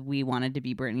because we wanted to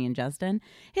be Britney and Justin.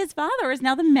 His father is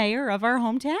now the mayor of our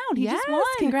hometown. He just won.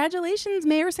 Congratulations,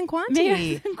 Mayor Cinquanti.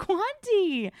 Mayor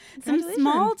Cinquanti. Some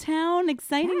small town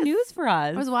exciting news for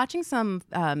us. I was watching some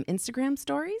Instagram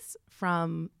stories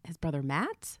from his brother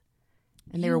Matt.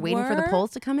 And they were waiting for the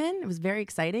polls to come in. It was very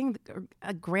exciting.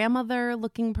 A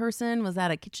grandmother-looking person was at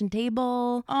a kitchen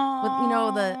table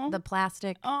with, the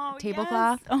plastic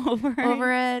tablecloth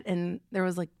over it. And there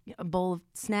was like a bowl of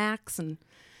snacks. And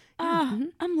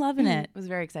I'm loving it. It was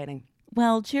very exciting.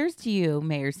 Well, cheers to you,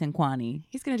 Mayor Cinquani.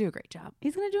 He's going to do a great job.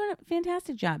 He's going to do a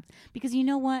fantastic job. Because you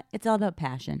know what? It's all about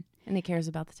passion. And he cares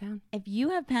about the town. If you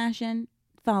have passion,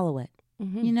 follow it.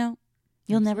 Mm-hmm. You know?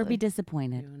 You'll never be Absolutely.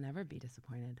 disappointed. You'll never be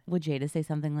disappointed. Would Jada say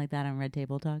something like that on Red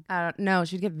Table Talk? I don't know.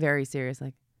 She'd get very serious,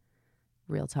 like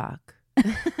real talk.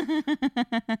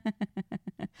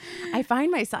 I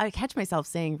catch myself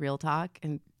saying real talk,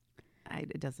 and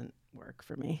it doesn't work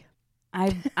for me.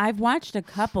 I've watched a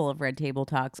couple of Red Table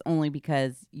Talks only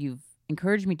because you've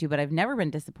encouraged me to, but I've never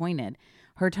been disappointed.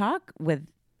 Her talk with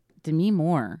Demi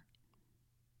Moore.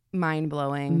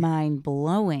 Mind-blowing.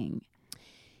 Mind-blowing.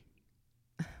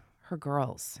 Her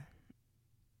girls.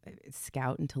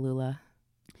 Scout and Tallulah.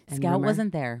 And Scout Rumor.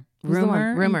 wasn't there. Who's the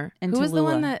one? Rumor. And who was the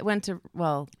one that went to,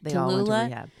 well, they all went to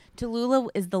rehab. Tallulah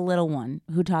is the little one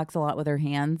who talks a lot with her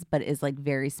hands, but is like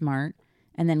very smart.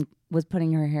 And then was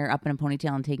putting her hair up in a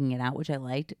ponytail and taking it out, which I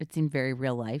liked. It seemed very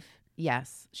real life.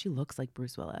 Yes. She looks like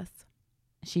Bruce Willis.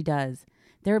 She does.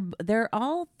 They're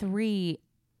all three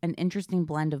an interesting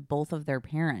blend of both of their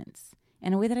parents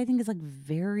in a way that I think is like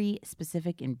very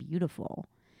specific and beautiful.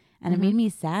 And it made me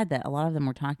sad that a lot of them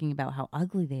were talking about how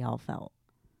ugly they all felt.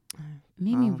 It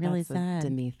made me really sad. That's a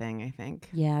Demi thing, I think.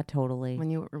 Yeah, totally.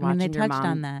 When you were watching they your touched mom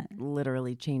on that.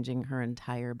 literally changing her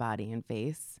entire body and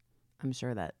face, I'm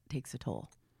sure that takes a toll.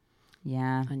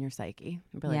 Yeah. On your psyche.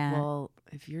 Be like, well,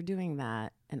 if you're doing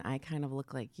that and I kind of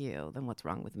look like you, then what's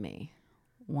wrong with me?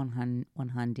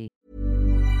 100.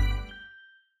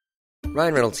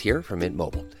 Ryan Reynolds here from Mint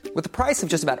Mobile. With the price of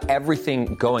just about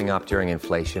everything going up during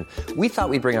inflation, we thought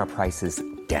we'd bring our prices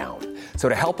down. So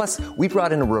to help us, we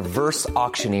brought in a reverse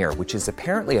auctioneer, which is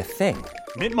apparently a thing.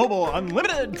 Mint Mobile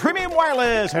Unlimited Premium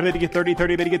Wireless. How to get 30,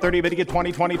 30, bit to get 30, bit to get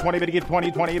 20, 20, 20, bit to get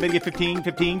 20, 20, bit to get 15,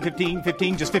 15, 15,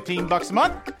 15, just $15 a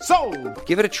month? Sold!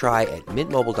 Give it a try at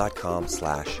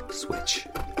mintmobile.com/switch.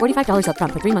 $45 up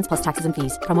front for 3 months plus taxes and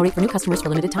fees. Promo rate for new customers for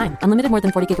limited time. Unlimited more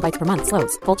than 40 gigabytes per month.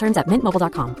 Slows full terms at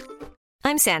mintmobile.com.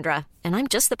 I'm Sandra, and I'm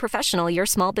just the professional your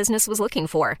small business was looking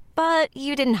for. But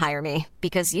you didn't hire me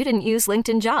because you didn't use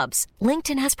LinkedIn Jobs.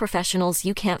 LinkedIn has professionals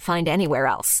you can't find anywhere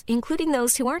else, including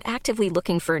those who aren't actively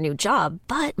looking for a new job,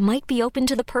 but might be open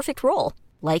to the perfect role,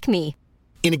 like me.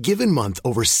 In a given month,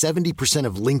 over 70%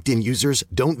 of LinkedIn users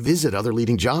don't visit other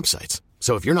leading job sites.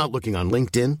 So if you're not looking on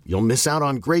LinkedIn, you'll miss out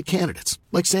on great candidates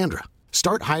like Sandra.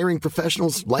 Start hiring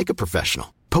professionals like a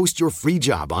professional. Post your free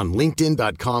job on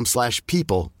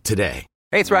linkedin.com/people today.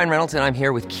 Hey, it's Ryan Reynolds, and I'm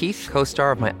here with Keith,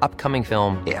 co-star of my upcoming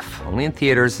film, If, only in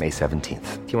theaters May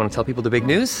 17th. Do you want to tell people the big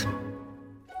news?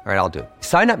 All right, I'll do it.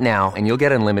 Sign up now and you'll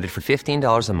get unlimited for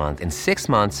 $15 a month and 6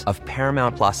 months of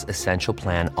Paramount Plus Essential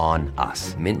Plan on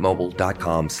us.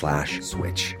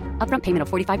 MintMobile.com/switch. Upfront payment of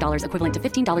 $45 equivalent to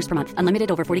 $15 per month. Unlimited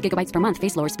over 40 gigabytes per month.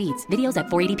 Face lower speeds. Videos at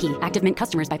 480p. Active Mint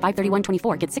customers by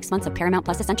 531.24 get 6 months of Paramount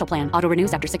Plus Essential Plan. Auto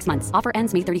renews after 6 months. Offer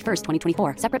ends May 31st,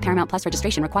 2024. Separate Paramount Plus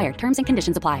registration required. Terms and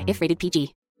conditions apply if rated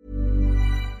PG.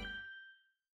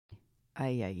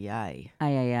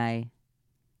 Ay.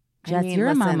 Jess, you're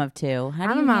a mom of two.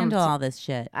 How do you handle all this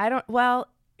shit? I don't know.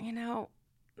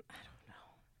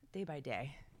 Day by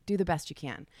day. Do the best you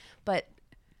can. But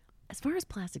as far as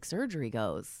plastic surgery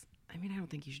goes, I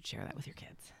don't think you should share that with your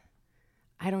kids.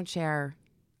 I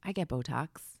get Botox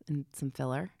and some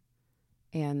filler.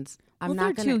 And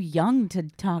they're too young to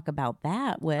talk about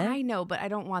that with. I know, but I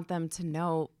don't want them to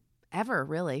know ever,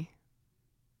 really.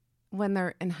 When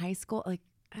they're in high school,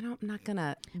 I'm not going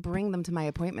to bring them to my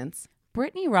appointments.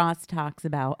 Brittany Ross talks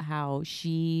about how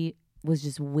she was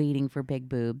just waiting for big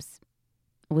boobs,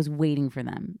 was waiting for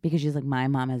them because she's like, my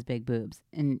mom has big boobs.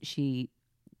 And she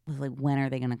was like, when are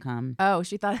they going to come? Oh,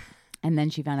 she thought. And then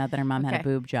she found out that her mom had a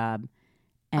boob job.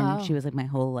 And she was like, my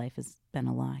whole life has been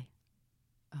a lie.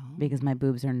 Oh. Because my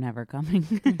boobs are never coming.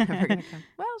 Never going to come.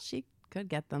 Well, she could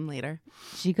get them later.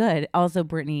 She could. Also,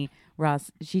 Brittany Ross,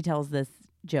 she tells this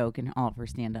joke in all of her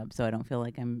stand-up, so I don't feel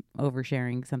like I'm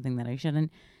oversharing something that I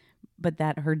shouldn't. But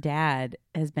that her dad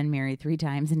has been married 3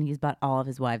 times and he's bought all of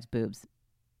his wives' boobs.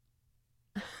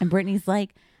 And Brittany's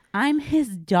like, I'm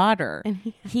his daughter. And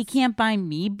he can't buy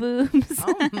me boobs.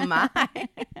 Oh, my.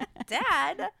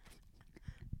 Dad.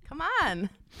 Come on.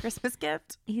 Christmas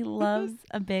gift. He loves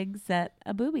a big set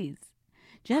of boobies.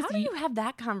 Jess, how do you have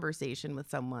that conversation with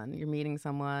someone? You're meeting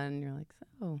someone. You're like,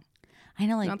 so. I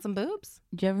know, you want some boobs?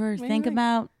 Do you ever think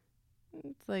about?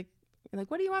 It's like, you're like,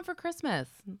 what do you want for Christmas?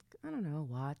 I don't know, a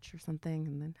watch or something.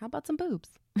 And then how about some boobs?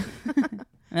 Okay.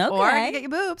 Or I can get you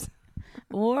boobs.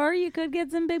 Or you could get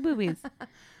some big boobies.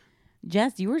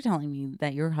 Jess, you were telling me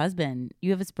that your husband, you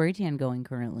have a spray tan going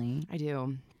currently. I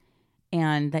do.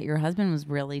 And that your husband was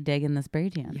really digging the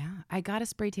spray tan. Yeah. I got a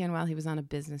spray tan while he was on a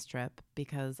business trip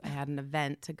because I had an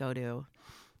event to go to.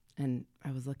 And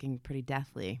I was looking pretty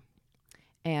deathly.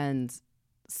 And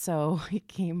so he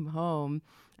came home.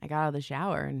 I got out of the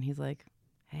shower and he's like,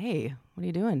 hey, what are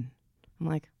you doing? I'm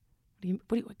like,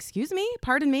 excuse me?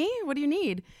 Pardon me? What do you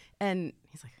need? And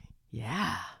he's like,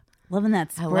 yeah. Loving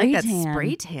that spray tan. I like that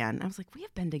spray tan. I was like, we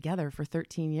have been together for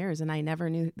 13 years and I never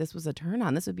knew this was a turn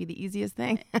on. This would be the easiest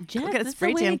thing. Jess, get a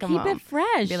spray tan, come keep home. it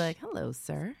fresh. Be like, hello,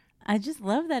 sir. I just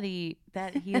love that he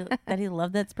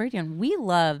loved that spray tan. We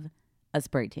love a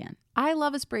spray tan. I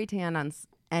love a spray tan on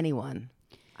anyone.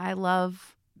 I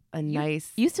love a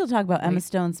nice. You still talk about Emma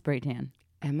Stone's spray tan.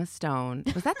 Emma Stone.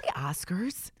 Was that the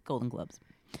Oscars? Golden Globes.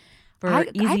 For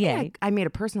Easy A. I made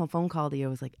a personal phone call to you. I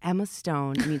was like, Emma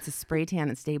Stone needs to spray tan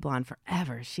and stay blonde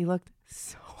forever. She looked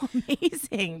so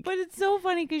amazing. But it's so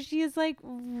funny because she is like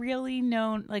really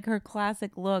known. Like her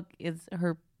classic look is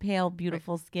her pale,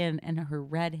 beautiful skin and her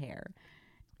red hair.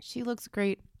 She looks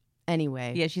great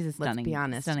anyway. Yeah, she's a stunning, let's be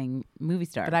honest, stunning movie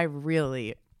star. But I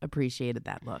really appreciated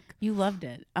that look. You loved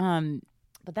it.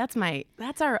 But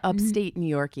that's our upstate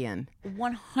New Yorkian.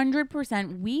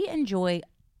 100%. We enjoy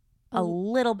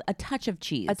a touch of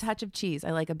cheese. A touch of cheese.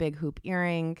 I like a big hoop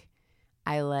earring.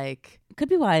 Could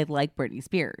be why I like Britney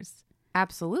Spears.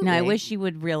 Absolutely. Now I wish she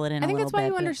would reel it in. I think that's why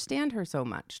you but understand her so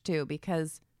much too,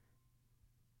 because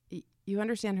you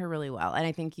understand her really well, and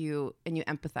I think you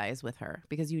empathize with her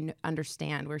because you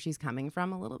understand where she's coming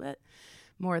from a little bit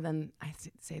more than I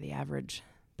say the average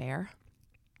bear.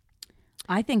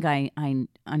 I think I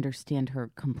understand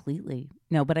her completely.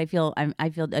 No, but I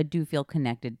do feel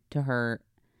connected to her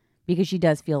because she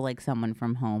does feel like someone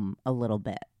from home a little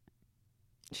bit.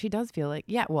 She does feel like,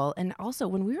 yeah. Well, and also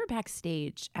when we were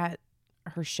backstage at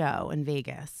her show in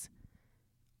Vegas,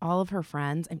 all of her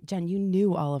friends, and Jen, you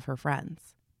knew all of her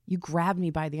friends. You grabbed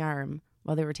me by the arm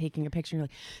while they were taking a picture. You're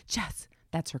like, Jess,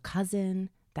 that's her cousin.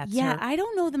 That's her. I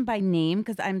don't know them by name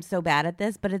because I'm so bad at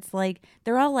this, but it's like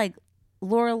they're all like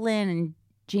Laura Lynn and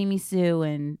Jamie Sue,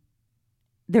 and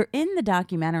they're in the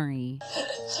documentary.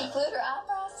 She glued her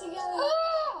eyebrows together.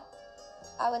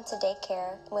 I went to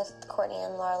daycare with Courtney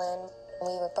and Larlin.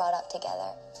 We were brought up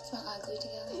together. It's not ugly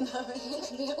together. No, it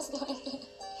feels like it.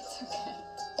 It's okay.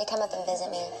 They come up and visit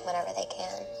me whenever they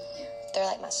can. They're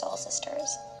like my soul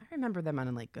sisters. I remember them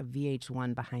on like a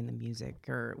VH1 Behind the Music,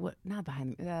 or what? Not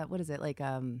behind. What is it like?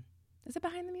 Is it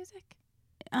Behind the Music?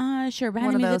 Sure,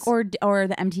 Behind the Music, or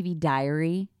the MTV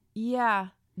Diary. Yeah,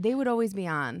 they would always be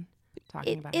on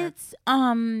talking about her. It's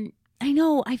I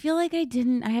know. I feel like I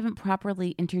haven't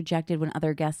properly interjected when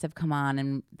other guests have come on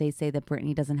and they say that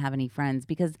Britney doesn't have any friends,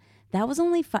 because that was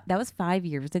only 5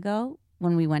 years ago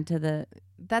when we went to the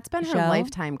That's been show. Her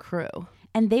lifetime crew.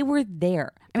 And they were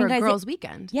there. For a girls'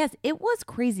 weekend. Yes, it was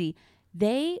crazy.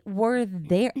 They were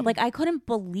there. Like, I couldn't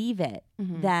believe it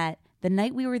that the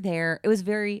night we were there, it was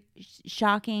very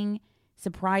shocking,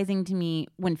 surprising to me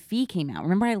when Fee came out.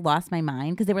 Remember, I lost my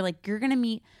mind because they were like, you're going to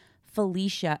meet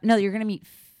Felicia. No, you're going to meet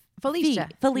Felicia.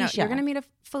 Felicia. No, you're going to meet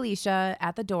Felicia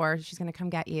at the door. She's going to come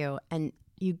get you. And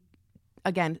you,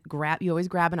 again, you always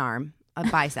grab an arm, a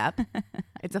bicep.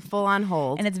 It's a full-on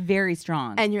hold. And it's very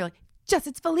strong. And you're like, Jess,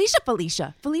 it's Felicia.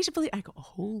 I go,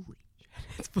 holy shit,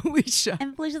 it's Felicia.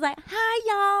 And Felicia's like, hi,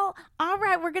 y'all. All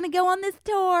right, we're going to go on this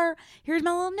tour. Here's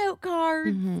my little note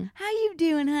card. How you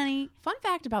doing, honey? Fun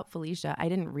fact about Felicia, I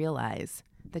didn't realize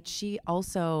that she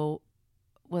also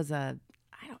was a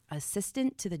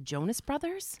assistant to the Jonas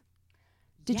Brothers.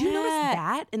 Did you notice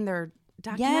that in their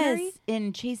documentary? Yes,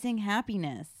 in Chasing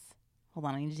Happiness. Hold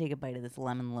on, I need to take a bite of this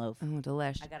lemon loaf. Oh,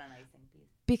 delish. I got an icing piece.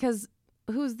 Because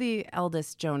who's the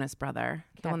eldest Jonas brother?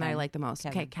 Kevin. The one that I like the most.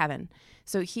 Kevin. Okay, Kevin.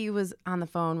 So he was on the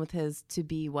phone with his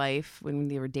to-be wife when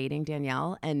they were dating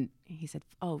Danielle, and he said,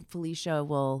 oh, Felicia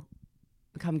will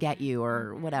come get you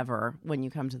or whatever when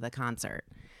you come to the concert,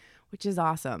 which is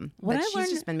awesome. She's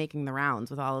just been making the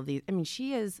rounds with all of these. I mean,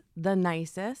 she is the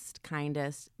nicest,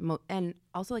 kindest, and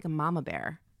also like a mama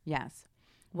bear. Yes.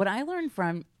 What I learned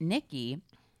from Nikki,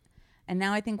 and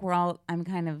now I think I'm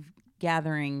kind of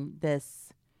gathering this,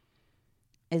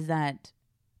 is that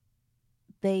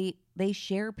they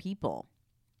share people.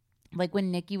 Like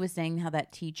when Nikki was saying how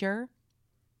that teacher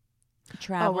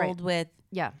traveled with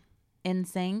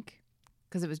NSYNC.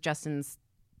 Because it was Justin's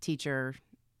teacher,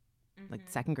 like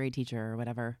second grade teacher or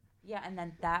whatever. Yeah, and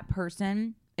then that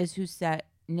person is who set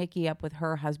Nikki up with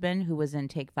her husband, who was in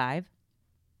Take 5.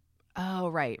 Oh,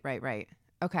 right.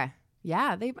 Okay.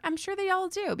 Yeah, I'm sure they all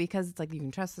do, because it's like you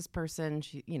can trust this person.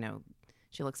 She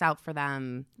looks out for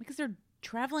them. Because they're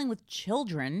traveling with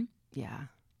children. Yeah.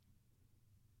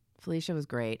 Felicia was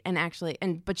great. And actually,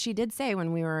 but she did say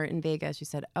when we were in Vegas, she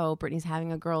said, oh, Britney's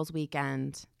having a girls'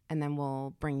 weekend, and then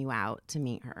we'll bring you out to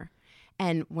meet her.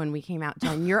 And when we came out,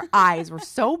 Jen, your eyes were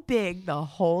so big the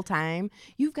whole time.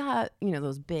 You've got,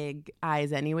 those big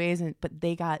eyes anyways, but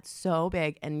they got so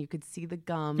big, and you could see the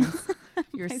gums,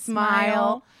 your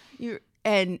smile. You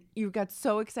got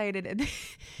so excited,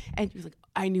 and you was like,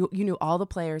 you knew all the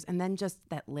players, and then just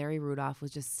that Larry Rudolph was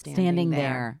just standing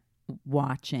there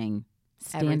watching,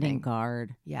 standing everything.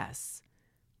 guard. Yes.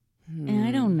 And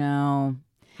I don't know.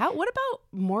 What about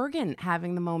Morgan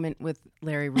having the moment with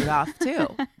Larry Rudolph too?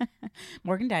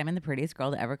 Morgan Diamond, the prettiest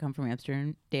girl to ever come from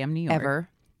Amsterdam, New York. Ever.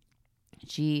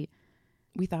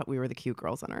 We thought we were the cute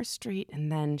girls on our street,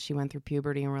 and then she went through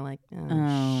puberty, and we're like,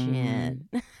 oh shit.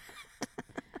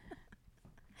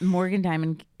 Morgan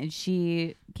Diamond,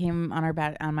 she came on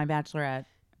on my bachelorette.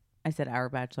 I said our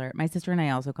bachelorette. My sister and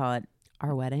I also call it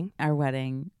our wedding. Our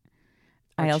wedding.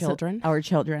 Our children. Our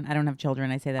children. I don't have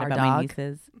children. I say that our about dog. my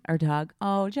nieces. Our dog.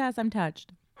 Oh, Jess, I'm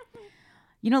touched.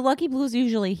 Lucky Blue's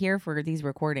usually here for these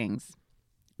recordings.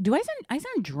 I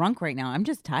sound drunk right now. I'm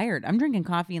just tired. I'm drinking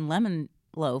coffee and lemon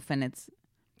loaf, and it's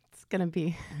gonna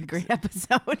be a great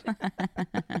episode.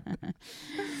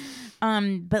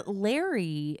 But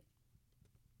Larry,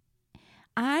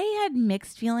 I had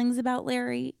mixed feelings about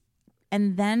Larry,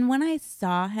 and then when I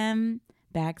saw him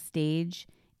backstage,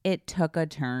 it took a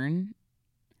turn.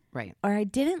 Right. Or I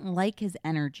didn't like his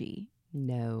energy.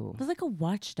 No. It was like a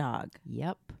watchdog.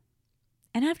 Yep.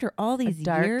 And after all these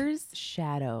dark years,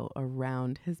 shadow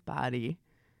around his body,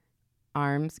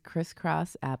 arms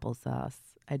crisscross applesauce.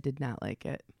 I did not like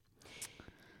it.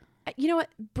 You know what,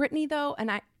 Brittany, though, and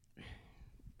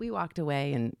we walked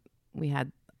away and we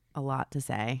had a lot to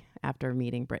say after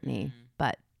meeting Brittany.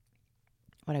 But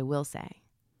what I will say,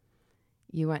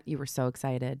 you were so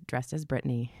excited, dressed as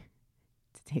Brittany,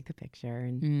 to take the picture,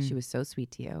 and she was so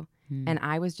sweet to you. And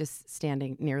I was just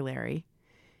standing near Larry,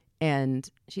 and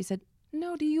she said,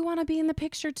 "No, do you want to be in the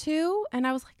picture too?" And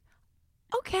I was like,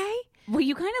 "Okay." Well,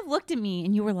 you kind of looked at me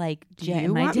and you were like, "Do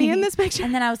you want me in this picture?"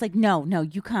 And then I was like, no,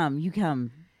 you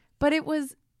come. But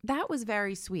that was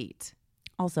very sweet.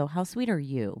 Also, how sweet are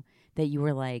you that you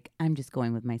were like, I'm just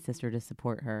going with my sister to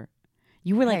support her.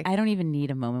 You were like, I don't even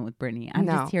need a moment with Brittany. I'm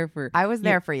just here for... I was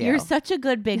there for you. You're such a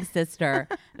good big sister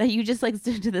that you just like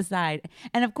stood to the side.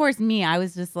 And of course, me, I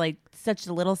was just like such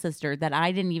a little sister that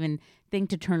I didn't even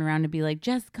think to turn around and be like,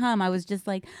 just come. I was just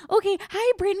like, okay,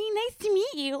 hi, Brittany. Nice to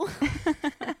meet you.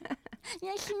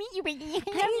 Nice to meet you, Brittany.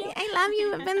 I love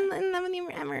you. I've been in love with you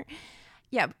forever.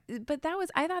 Yeah, but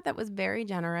I thought that was very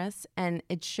generous, and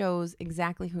it shows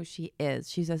exactly who she is.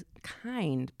 She's a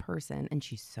kind person, and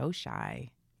she's so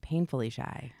shy, painfully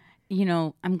shy.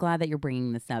 I'm glad that you're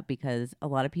bringing this up because a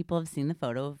lot of people have seen the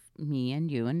photo of me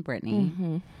and you and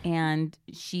Brittany, and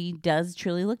she does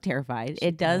truly look terrified.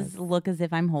 It does look as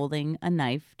if I'm holding a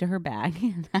knife to her back.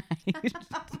 And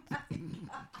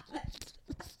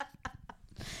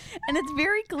it's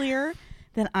very clear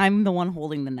that I'm the one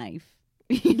holding the knife.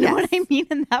 You know what I mean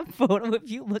in that photo?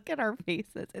 If you look at our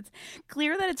faces, it's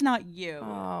clear that it's not you.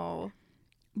 Oh.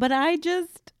 But I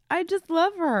just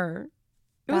love her.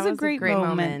 It was a great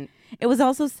moment. It was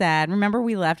also sad. Remember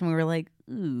we left and we were like,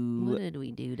 ooh. What did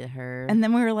we do to her? And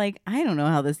then we were like, I don't know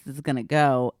how this is going to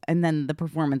go. And then the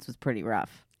performance was pretty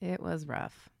rough. It was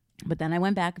rough. But then I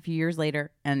went back a few years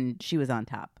later and she was on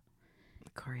top.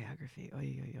 Choreography.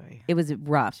 Oy, oy, oy. It was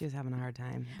rough. She was having a hard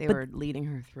time. They were leading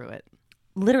her through it.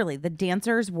 Literally, the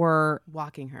dancers were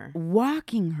walking her.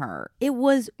 It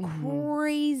was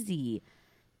crazy.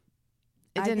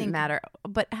 It didn't matter.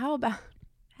 But how about,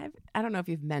 I don't know if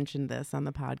you've mentioned this on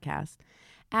the podcast.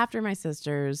 After my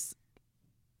sister's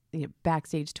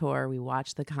backstage tour, we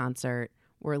watched the concert.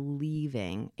 We're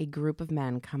leaving. A group of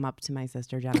men come up to my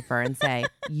sister Jennifer and say,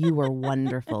 "You were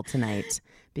wonderful tonight,"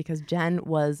 because Jen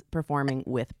was performing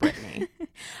with Brittany.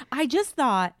 I just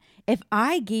thought if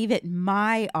I gave it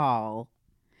my all,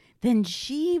 then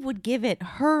she would give it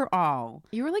her all.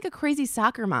 You were like a crazy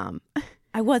soccer mom.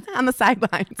 I was on the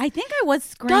sidelines. I think I was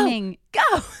screaming, Go!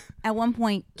 At one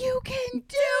point, you can do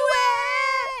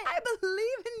it! I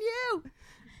believe in you.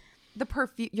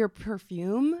 Your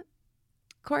perfume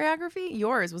choreography,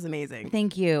 yours was amazing.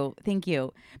 Thank you.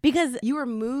 Because you were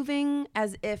moving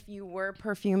as if you were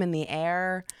perfume in the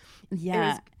air.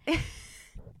 Yeah.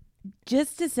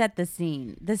 Just to set the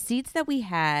scene, the seats that we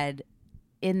had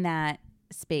in that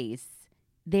space,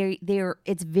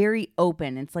 it's very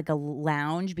open. It's like a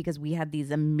lounge because we had these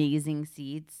amazing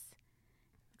seats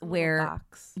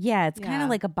box. Yeah, it's kind of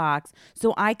like a box.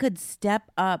 So I could step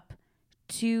up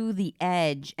to the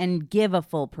edge and give a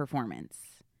full performance.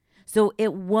 So I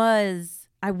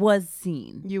was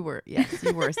seen. You were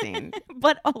seen.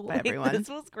 But by everyone. This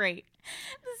was great.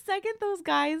 The second those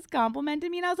guys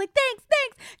complimented me and I was like, thanks.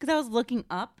 Because I was looking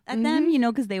up at them,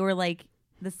 because they were like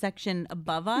the section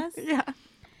above us. Yeah.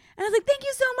 And I was like, thank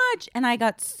you so much. And I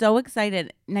got so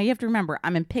excited. Now you have to remember,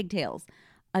 I'm in pigtails,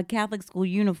 a Catholic school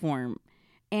uniform,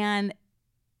 and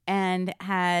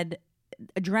had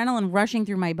adrenaline rushing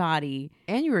through my body.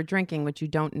 And you were drinking, which you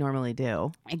don't normally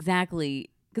do. Exactly.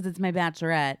 Because it's my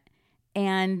bachelorette.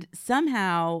 And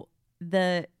somehow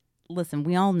the listen,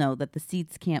 we all know that the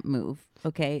seats can't move.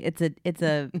 Okay, it's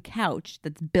a couch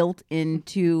that's built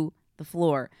into the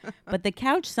floor, but the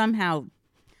couch somehow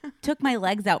took my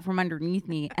legs out from underneath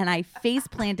me, and I face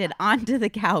planted onto the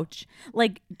couch,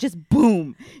 like just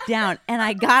boom down. And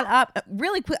I got up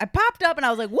really quick. I popped up, and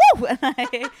I was like, "Woo!"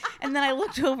 And then I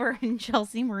looked over, and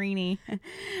Chelsea Marini,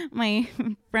 my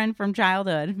friend from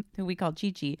childhood, who we call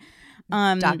Chi-Chi,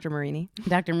 Dr. Marini.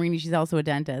 Dr. Marini, she's also a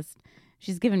dentist.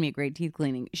 She's given me a great teeth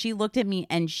cleaning. She looked at me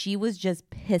and she was just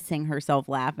pissing herself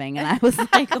laughing. And I was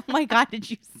like, oh my God, did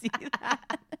you see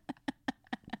that?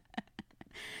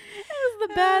 It was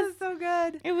the best. Was so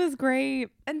good. It was great.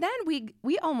 And then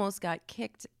we almost got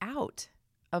kicked out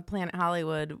of Planet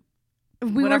Hollywood.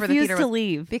 We refused to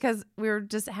leave. Because we were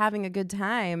just having a good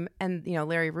time. And,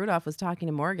 Larry Rudolph was talking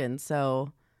to Morgan.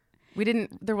 So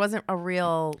there wasn't a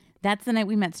real. That's the night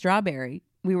we met Strawberry.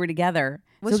 We were together.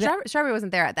 Strawberry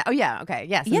wasn't there at that. Oh, yeah. Okay.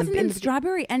 Yes. Yes, and then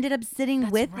Strawberry ended up sitting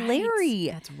with right. Larry.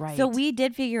 That's right. So we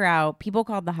did figure out, people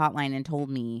called the hotline and told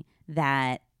me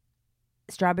that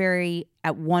Strawberry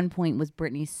at one point was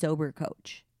Brittany's sober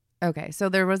coach. Okay. So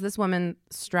there was this woman,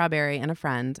 Strawberry, and a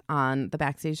friend on the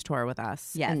backstage tour with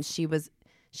us. Yes.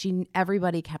 And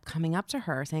everybody kept coming up to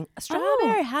her saying,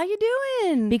 Strawberry, how you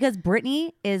doing? Because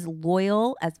Brittany is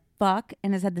loyal as fuck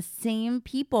and has had the same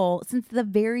people since the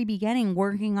very beginning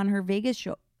working on her Vegas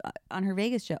show.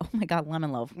 Oh my God,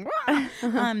 Lemon Loaf.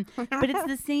 But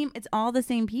it's all the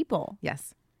same people.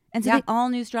 Yes. And so they all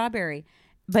knew Strawberry.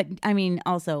 But I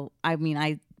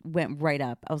went right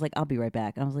up. I was like, I'll be right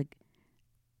back. And I was like,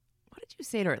 what did you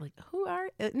say to her? Like, who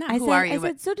are you? I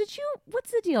said, so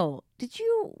what's the deal? Did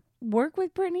you work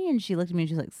with Brittany? And she looked at me and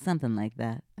she's like, something like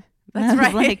that. That's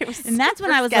right. Like, and that's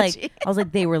when I was sketchy.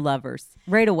 They were lovers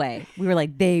right away. We were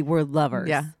like, they were lovers.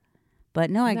 Yeah. But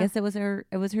no, I guess it was her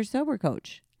sober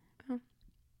coach. Oh.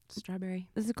 Strawberry.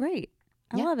 This is great.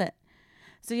 I love it.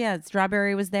 So yeah,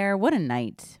 Strawberry was there. What a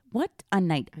night. What a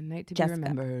night. A night to Jessica, be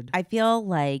remembered. I feel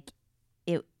like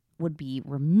it would be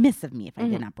remiss of me if I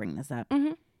did not bring this up.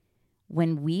 Mm-hmm.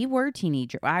 When we were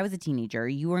I was a teenager.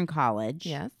 You were in college.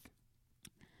 Yes.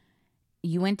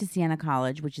 You went to Siena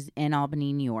College, which is in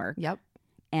Albany, New York. Yep.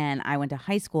 And I went to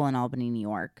high school in Albany, New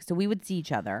York. So we would see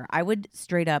each other. I would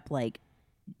straight up, like,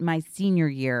 my senior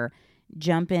year,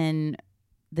 jump in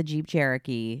the Jeep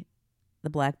Cherokee,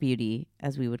 the Black Beauty,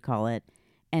 as we would call it,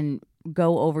 and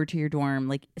go over to your dorm,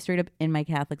 like, straight up in my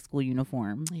Catholic school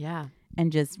uniform. Yeah.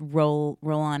 And just roll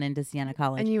on into Siena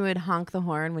College. And you would honk the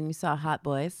horn when you saw hot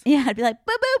boys. Yeah, I'd be like,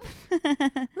 boop, boop.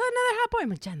 Another hot boy. I'm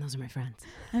like, Jen, those are my friends.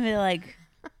 I'd be like,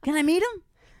 can I meet him?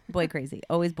 Boy crazy.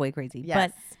 Always boy crazy.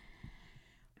 Yes.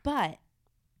 But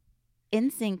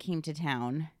NSYNC came to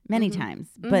town many times.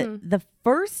 But the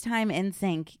first time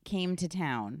NSYNC came to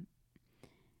town,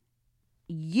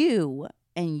 you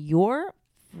and your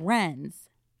friends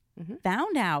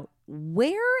found out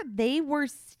where they were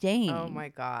staying. Oh, my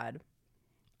God.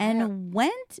 And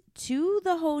went to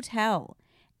the hotel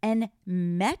and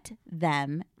met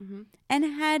them and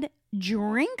had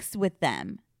drinks with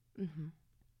them. Mm-hmm.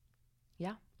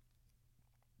 Yeah.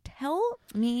 Tell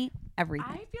me everything.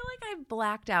 I feel like I've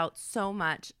blacked out so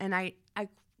much, and I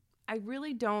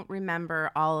really don't remember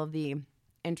all of the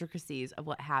intricacies of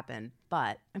what happened,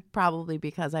 but probably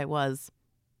because I was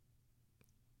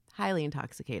highly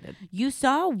intoxicated. You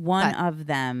saw one of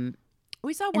them.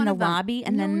 We saw one in of the them. lobby,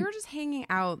 and no, then we were just hanging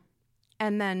out,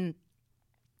 and then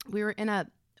we were in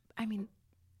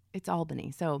it's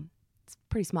Albany, so it's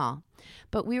pretty small,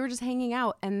 but we were just hanging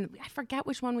out, and I forget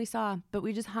which one we saw, but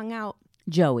we just hung out.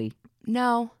 Joey.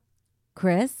 No.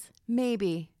 Chris?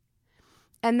 Maybe.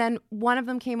 And then one of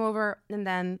them came over, and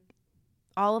then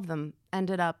all of them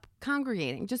ended up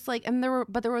congregating. Just like, and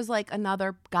there was like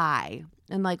another guy,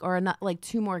 and like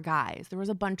two more guys. There was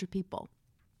a bunch of people,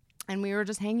 and we were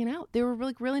just hanging out. They were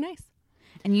really nice.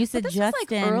 And you said this Justin,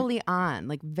 was like early on,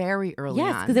 like very early on.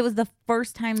 Yes, because it was the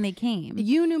first time they came.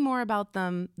 You knew more about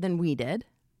them than we did.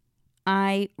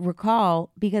 I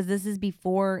recall, because this is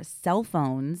before cell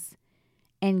phones,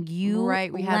 and you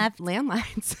we had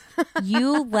landlines.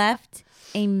 You left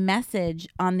a message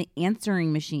on the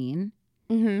answering machine,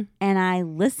 and I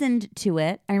listened to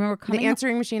it. I remember coming the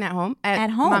answering machine at home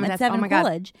at Seven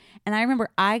Coolidge, and I remember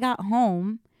I got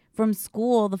home from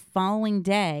school the following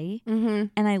day, and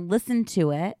I listened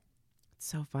to it. It's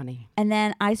so funny. And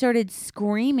then I started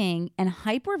screaming and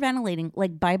hyperventilating,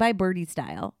 like Bye Bye Birdie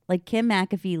style, like Kim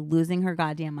McAfee losing her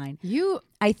goddamn mind.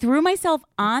 I threw myself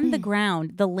on the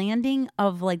ground, the landing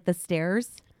of like the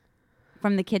stairs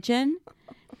from the kitchen,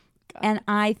 And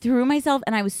I threw myself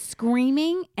and I was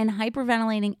screaming and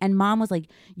hyperventilating. And Mom was like,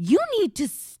 you need to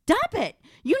stop it.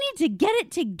 You need to get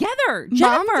it together.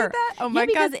 Jennifer. Mom did that? Oh my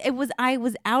God. Because I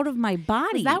was out of my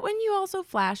body. Is that when you also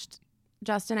flashed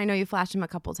Justin? I know you flashed him a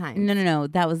couple times. No.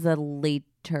 That was a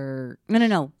later.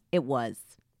 No. It was.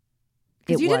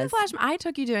 Because you didn't flash him. I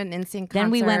took you to an NSYNC concert. Then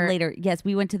we went later. Yes,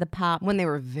 we went to the pop. When they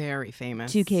were very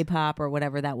famous. 2K pop or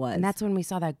whatever that was. And that's when we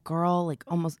saw that girl, like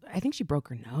almost, I think she broke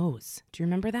her nose. Do you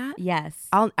remember that? Yes.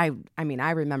 I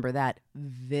remember that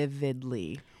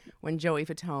vividly. When Joey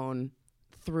Fatone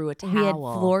threw a towel. We had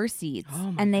floor seats.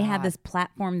 Oh my and they God. had this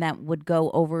platform that would go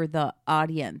over the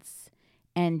audience.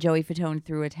 And Joey Fatone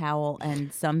threw a towel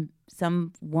and some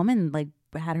woman like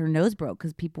had her nose broke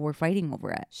because people were fighting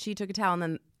over it. She took a towel and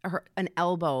then an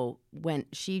elbow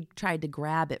she tried to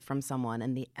grab it from someone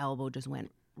and the elbow just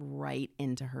went right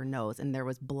into her nose and there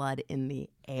was blood in the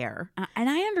air. And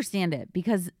I understand it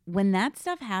because when that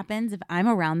stuff happens, if I'm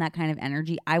around that kind of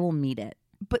energy, I will meet it.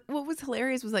 But what was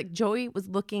hilarious was like Joey was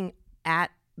looking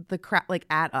at the crowd, like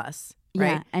at us,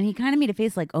 right? Yeah, and he kind of made a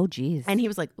face like, oh, geez. And he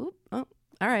was like, oop, oh,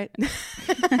 all right.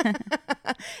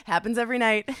 Happens every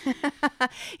night.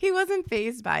 He wasn't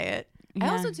fazed by it. Yeah. I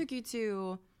also took you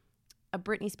to a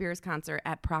Britney Spears concert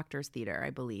at Proctor's Theater,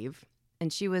 I believe.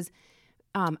 And she was,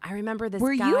 I remember this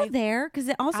Were guy. you there? Because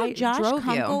also Josh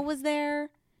Kunkel you. was there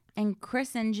and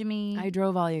Chris and Jimmy. I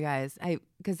drove all you guys.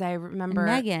 Because I remember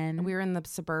Megan. We were in the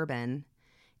Suburban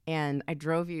and I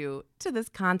drove you to this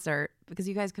concert because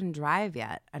you guys couldn't drive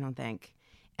yet, I don't think.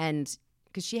 And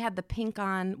because she had the pink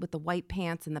on with the white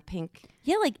pants and the pink.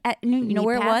 Yeah, like, you know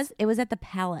where pads? it was? It was at the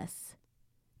Palace.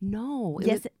 No.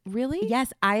 Yes. Really?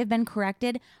 Yes, I have been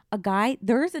corrected.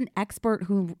 There's an expert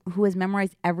who has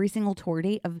memorized every single tour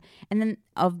date of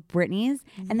Britney's.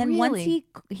 And then once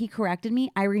he corrected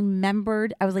me, I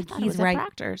remembered. I was like, he's right.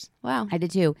 Proctor's. Wow. I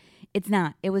did too. It's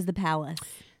not. It was the Palace.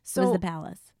 It was the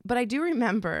Palace. But I do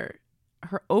remember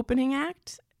her opening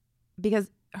act because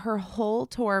her whole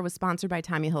tour was sponsored by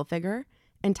Tommy Hilfiger.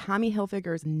 And Tommy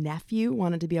Hilfiger's nephew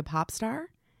wanted to be a pop star.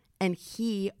 And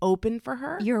he opened for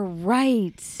her. You're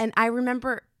right. And I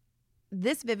remember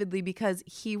this vividly because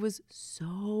he was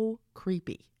so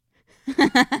creepy.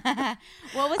 I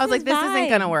was like, this isn't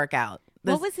going to work out.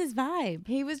 What was his vibe?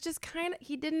 He was just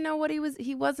he didn't know what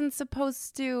he wasn't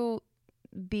supposed to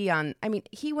be on. I mean,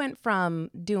 he went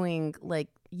from doing like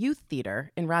youth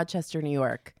theater in Rochester, New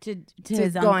York to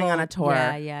his going uncle. On a tour.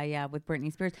 Yeah, with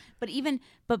Britney Spears. But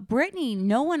Britney,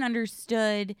 no one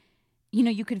understood. You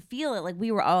know, you could feel it. Like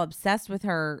we were all obsessed with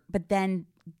her, but then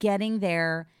getting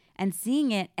there and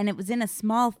seeing it, and it was in a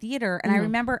small theater. And I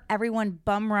remember everyone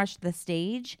bum rushed the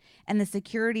stage, and the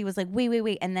security was like,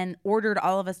 wait, and then ordered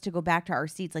all of us to go back to our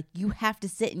seats. Like, you have to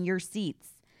sit in your seats.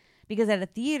 Because at a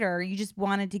theater, you just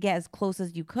wanted to get as close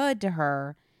as you could to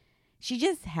her. She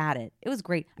just had it. It was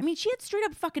great. I mean, she had straight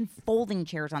up fucking folding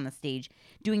chairs on the stage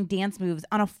doing dance moves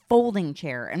on a folding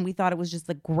chair. And we thought it was just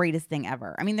the greatest thing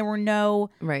ever. I mean, there were no,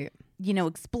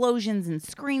 explosions and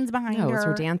screens behind her. No, it was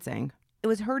her dancing. It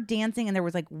was her dancing. And there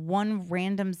was like one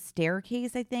random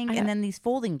staircase, I think. And then these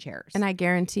folding chairs. And I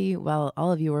guarantee, well,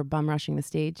 all of you were bum rushing the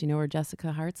stage. You know where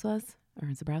Jessica Hartz was? Or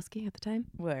Zabrowski at the time?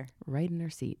 Where? Right in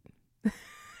her seat.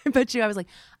 I bet you I was like,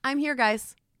 I'm here,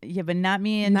 guys. Yeah, but not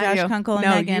me and Not Josh you. Kunkel and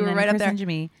No, Megan you were and right up Chris there. and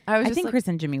Jimmy. I think like Chris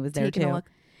and Jimmy was there taking a too.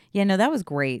 look. Yeah, no, that was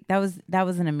great. That was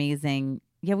an amazing.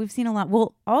 Yeah, we've seen a lot.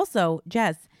 Well, also,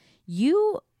 Jess,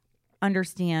 you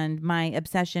understand my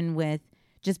obsession with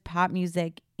just pop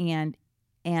music and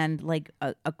like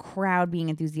a crowd being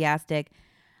enthusiastic.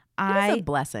 It's a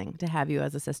blessing to have you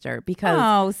as a sister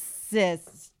because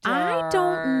sister. I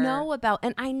don't know about,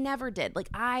 and I never did. Like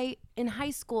in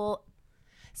high school.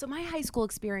 So my high school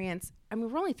experience, I mean,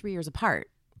 we're only 3 years apart,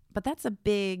 but that's a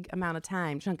big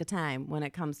chunk of time when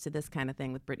it comes to this kind of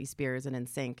thing with Britney Spears and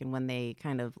NSYNC and when they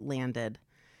kind of landed.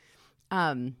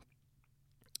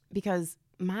 Because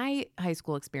my high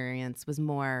school experience was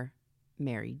more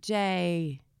Mary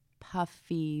J,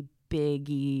 Puffy,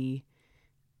 Biggie.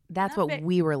 That's what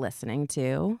we were listening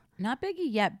to. Not Biggie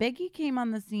yet. Biggie came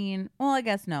on the scene. Well, I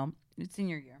guess no. It's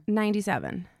senior year.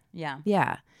 97. Yeah.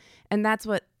 Yeah. And that's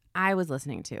what I was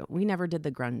listening to. We never did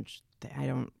the grunge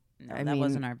thing. That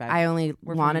wasn't our vibe. I only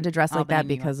wanted to dress like that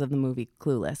because of the movie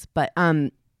Clueless. But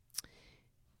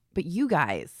you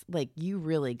guys, like, you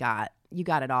really got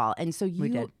it all. And so We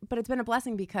did. But it's been a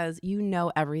blessing because you know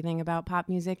everything about pop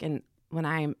music. And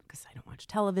because I don't watch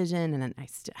television, and then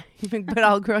but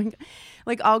all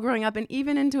growing up and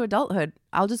even into adulthood,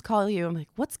 I'll just call you. I'm like,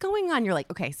 what's going on? You're like,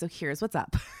 okay, so here's what's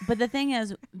up. But the thing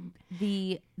is,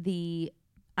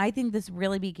 I think this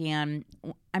really began.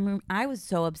 I mean, I was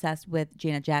so obsessed with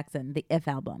Janet Jackson, the If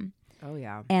album. Oh,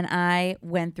 yeah. And I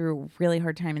went through a really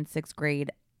hard time in 6th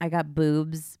grade. I got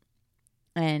boobs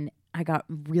and I got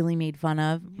really made fun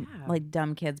of. Yeah. Like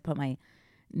dumb kids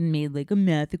made like a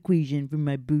math equation for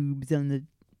my boobs on the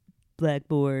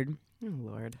blackboard. Oh,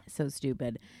 Lord. So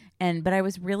stupid. But I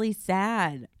was really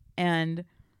sad. And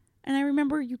I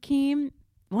remember you came,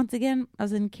 once again, I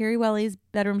was in Carrie Welly's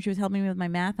bedroom. She was helping me with my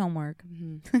math homework.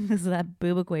 This is that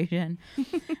boob equation.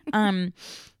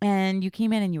 And you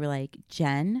came in and you were like,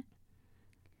 Jen,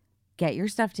 get your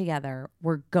stuff together.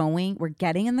 We're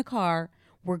getting in the car.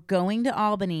 We're going to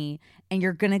Albany and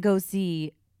you're going to go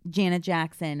see Janet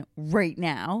Jackson right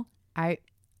now. I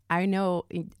know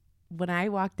when I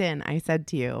walked in, I said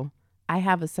to you, I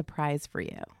have a surprise for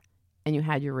you. And you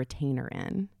had your retainer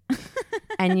in.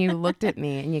 And you looked at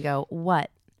me and you go,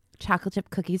 what? Chocolate chip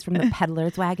cookies from the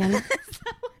peddler's wagon?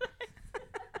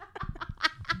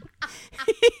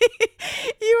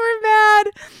 You were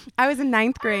mad. I was in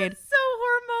 9th grade. So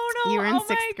hormonal. You were in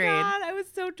 6th grade. God, I was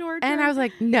so tortured. And I was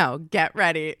like, no, get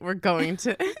ready. We're going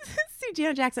to see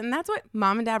Janet Jackson. And that's what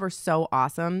Mom and Dad were so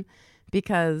awesome,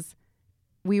 because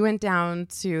we went down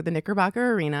to the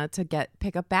Knickerbocker Arena to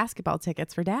pick up basketball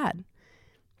tickets for Dad,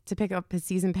 to pick up his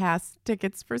season pass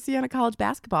tickets for Siena College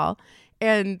basketball.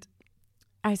 And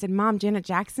I said, Mom, Janet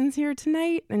Jackson's here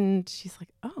tonight. And she's like,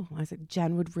 oh. I said,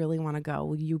 Jen would really want to go.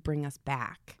 Will you bring us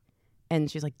back? And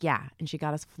she's like, yeah. And she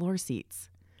got us floor seats.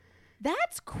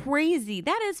 That's crazy.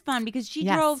 That is fun because she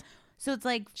drove. So it's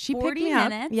like she 40 picked me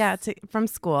minutes. up, yeah, from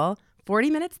school.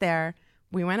 40 minutes there.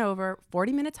 We went over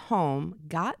 40 minutes home,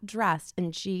 got dressed,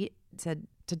 and she said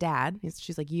to Dad,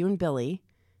 she's like, you and Billy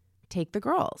take the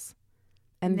girls.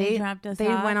 And they dropped us they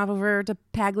off. went over to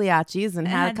Pagliacci's and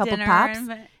had a couple dinner pops.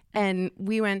 And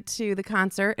we went to the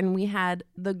concert and we had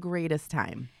the greatest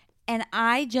time. And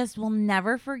I just will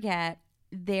never forget,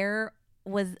 there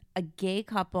was a gay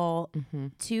couple,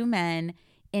 2 men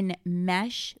in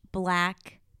mesh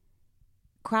black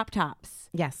crop tops.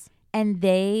 Yes. And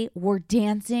they were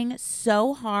dancing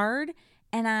so hard.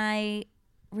 And I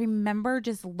remember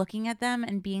just looking at them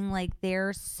and being like,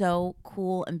 they're so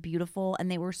cool and beautiful. And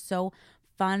they were so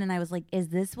fun. And I was like, is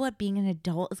this what being an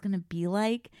adult is going to be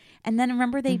like? And then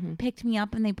remember they picked me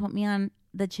up and they put me on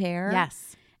the chair.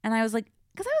 Yes. And I was like,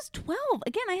 because I was 12.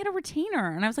 Again, I had a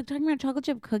retainer. And I was like talking about chocolate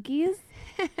chip cookies.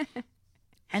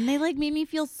 And they like made me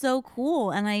feel so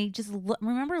cool. And I just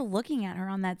remember looking at her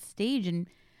on that stage and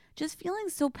just feeling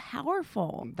so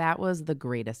powerful. That was the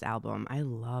greatest album. I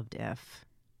loved If.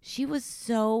 She was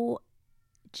so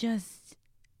just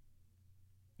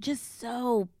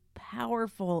so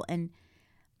powerful and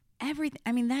everything.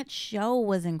 I mean, that show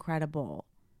was incredible.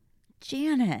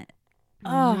 Janet.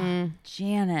 Oh,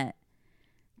 Janet.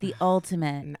 The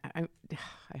ultimate. I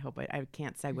hope I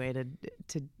can't segue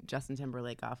to Justin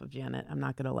Timberlake off of Janet. I'm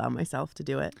not going to allow myself to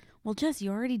do it. Well, Jess, you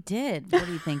already did. What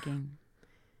are you thinking?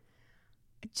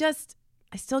 I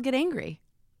still get angry.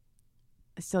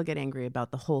 I still get angry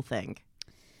about the whole thing.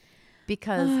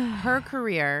 Because her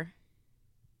career,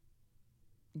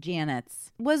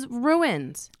 Janet's, was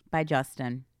ruined by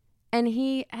Justin. And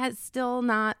he has still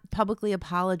not publicly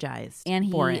apologized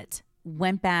for it.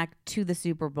 Went back to the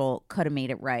Super Bowl, could have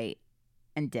made it right,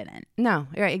 and didn't. No,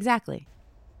 right, exactly.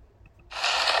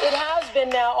 It has been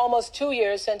now almost 2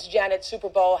 years since Janet's Super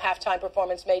Bowl halftime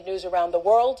performance made news around the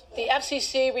world. The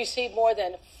FCC received more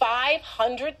than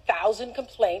 500,000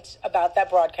 complaints about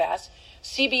that broadcast.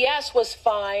 CBS was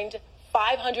fined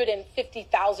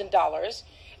 $550,000.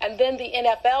 And then the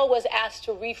NFL was asked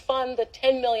to refund the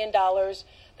 $10 million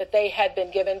that they had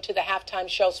been given to the halftime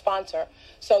show sponsor.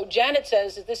 So Janet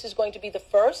says that this is going to be the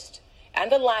first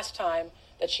and the last time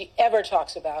that she ever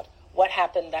talks about what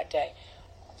happened that day.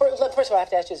 First of all, I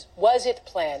have to ask you this. Was it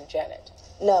planned, Janet?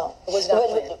 No. It was not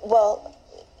planned. Well,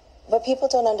 what people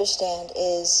don't understand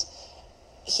is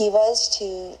he was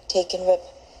to take and rip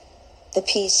the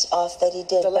piece off that he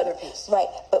did. The leather piece. Right,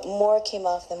 but more came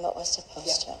off than what was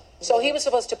supposed to. So he was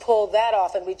supposed to pull that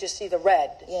off and we just see the red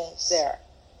there.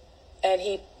 And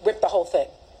he ripped the whole thing.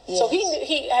 Yes. So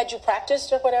he had you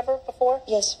practiced or whatever before?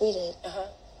 Yes, we did. Uh-huh.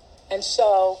 And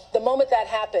so the moment that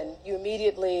happened, you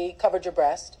immediately covered your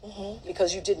breast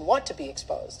because you didn't want to be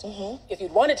exposed. If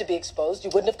you'd wanted to be exposed,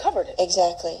 you wouldn't have covered it.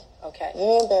 Exactly. Okay.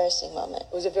 Very embarrassing moment.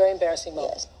 It was a very embarrassing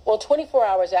moment. Yes. Well, 24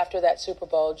 hours after that Super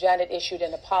Bowl, Janet issued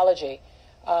an apology.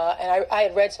 And I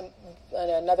had read in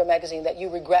another magazine that you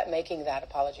regret making that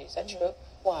apology. Is that true?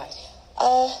 Why?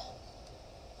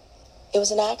 It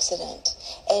was an accident.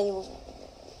 And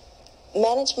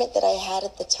management that I had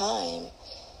at the time,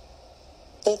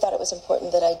 they thought it was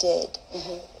important that I did,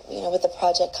 you know, with the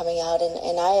project coming out.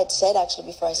 And I had said, actually,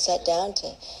 before I sat down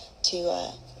to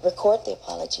record the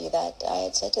apology that I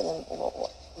had said to them.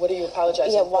 What are you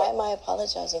apologizing for? for? Why am I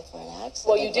apologizing for an accident?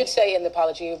 Well, you did say in the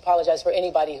apology you apologized for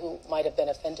anybody who might have been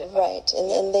offended. Right,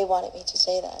 and they wanted me to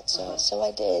say that, so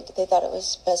I did. They thought it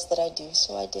was best that I do,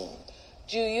 so I did.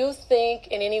 Do you think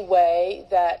in any way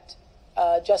that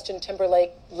Justin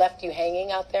Timberlake left you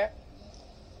hanging out there?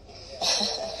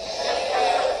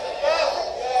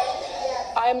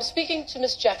 I'm speaking to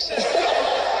Miss Jackson.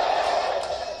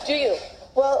 Do you?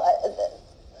 Well,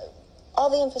 all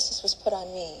the emphasis was put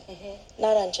on me,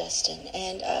 not on Justin.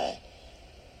 And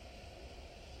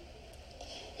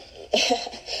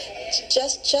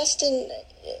Justin,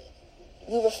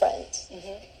 we were friends.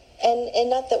 And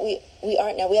not that we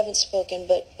aren't now. We haven't spoken,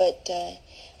 but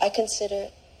I consider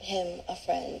him a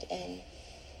friend. And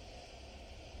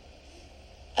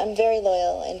I'm very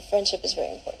loyal, and friendship is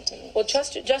very important to me. Well,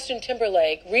 Justin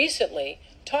Timberlake recently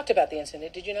talked about the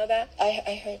incident. Did you know that?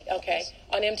 I heard. Okay,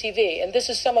 on MTV. And this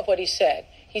is some of what he said.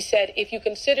 He said, if you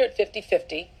consider it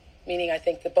 50-50, meaning I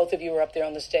think that both of you were up there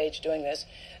on the stage doing this,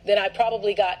 then I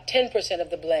probably got 10%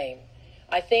 of the blame.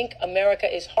 I think America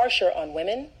is harsher on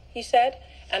women, he said,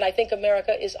 and I think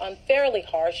America is unfairly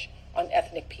harsh on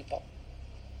ethnic people.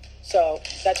 So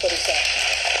that's what he said.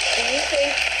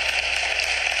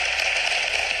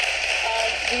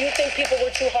 Do you think people were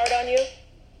too hard on you?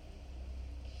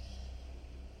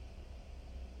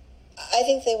 I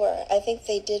think they were. I think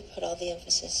they did put all the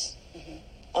emphasis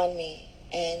on me,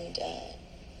 and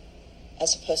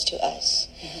as opposed to us.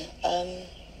 And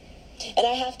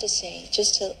I have to say,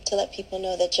 just to let people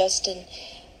know that Justin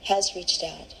has reached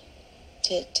out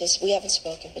to we haven't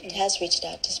spoken, but has reached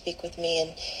out to speak with me.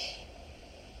 And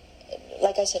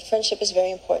like I said, friendship is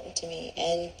very important to me,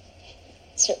 and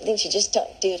certain things you just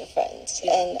don't do to friends.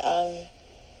 And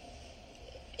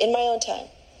in my own time,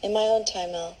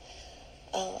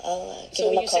 I'll give so him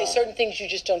when a you call. say certain things you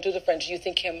just don't do to friends, do you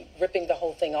think him ripping the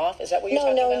whole thing off? Is that what you're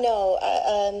talking about? No.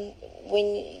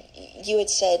 When you had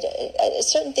said,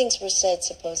 certain things were said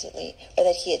supposedly, or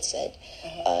that he had said,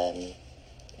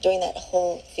 during that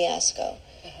whole fiasco,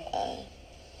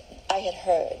 I had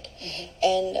heard,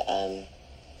 and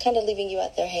kind of leaving you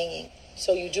out there hanging.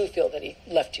 So you do feel that he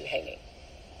left you hanging?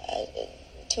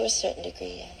 To a certain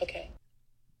degree, yeah. Okay.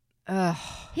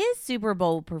 His Super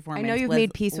Bowl performance. I know you've was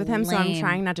made peace with him, so I'm lame.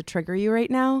 trying not to trigger you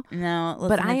right now. No, listen,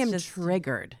 but I it's am just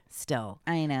triggered still.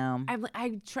 I know.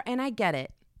 I try, and I get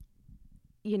it.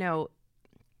 You know,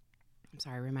 I'm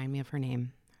sorry. Remind me of her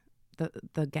name.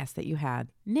 The guest that you had,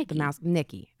 Nikki. The mouse,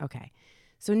 Nikki. Okay,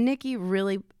 so Nikki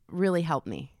really helped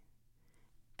me,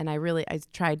 and I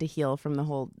tried to heal from the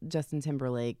whole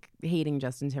hating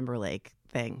Justin Timberlake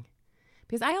thing,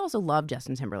 because I also love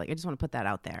Justin Timberlake. I just want to put that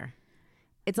out there.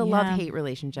 It's a love-hate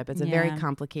relationship. It's a very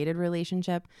complicated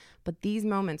relationship. But these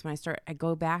moments when I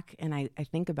go back and I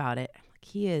think about it,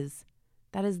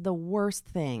 that is the worst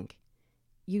thing.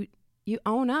 You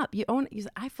own up. You say,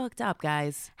 I fucked up,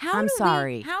 guys. I'm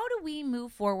sorry. How do we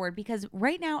move forward? Because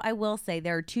right now, I will say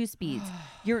there are two speeds.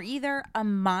 You're either a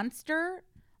monster,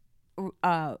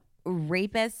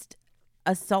 rapist,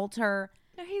 assaulter.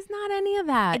 No, he's not any of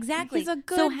that. Exactly. He's a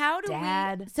good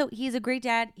dad. So he's a great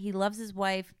dad. He loves his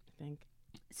wife. I think.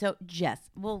 So Jess,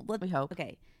 we hope.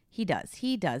 Okay, he does.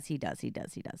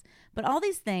 But all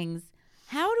these things,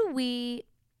 how do we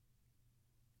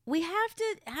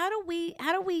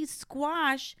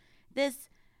squash this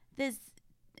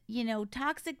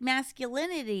toxic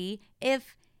masculinity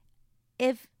if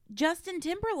Justin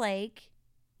Timberlake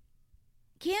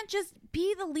can't just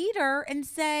be the leader and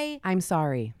say, I'm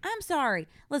sorry.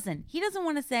 Listen, he doesn't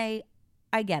want to say,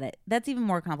 I get it. That's even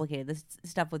more complicated. This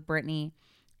stuff with Britney.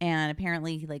 And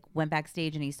apparently he went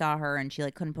backstage and he saw her and she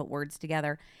couldn't put words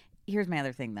together. Here's my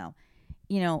other thing though.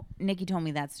 Nikki told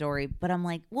me that story, but I'm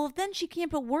like, well, if then she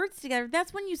can't put words together,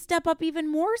 that's when you step up even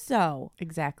more so.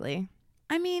 Exactly.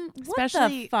 I mean, what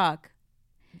the fuck?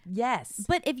 Yes.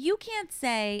 But if you can't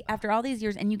say after all these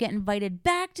years and you get invited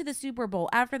back to the Super Bowl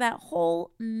after that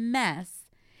whole mess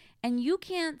and you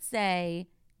can't say,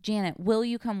 Janet, will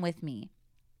you come with me?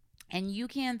 And you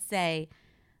can't say,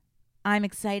 I'm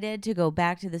excited to go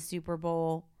back to the Super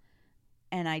Bowl,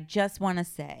 and I just want to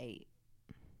say,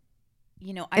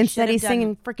 instead he's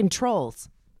singing freaking Trolls.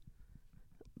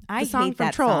 I hate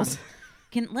that Trolls.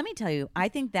 Let me tell you, I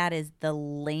think that is the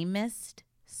lamest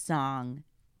song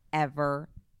ever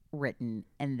written,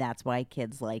 and that's why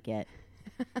kids like it.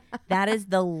 That is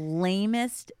the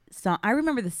lamest song. I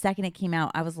remember the second it came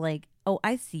out, I was like, "Oh,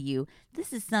 I see you.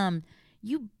 This is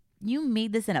You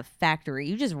made this in a factory.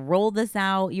 You just rolled this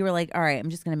out. You were like, all right,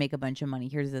 I'm just going to make a bunch of money.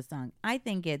 Here's this song." I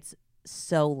think it's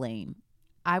so lame.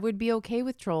 I would be okay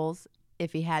with Trolls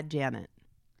if he had Janet.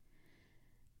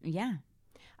 Yeah.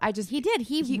 He did.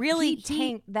 He really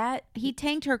tanked that. He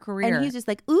tanked her career. And he's just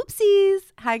like, oopsies.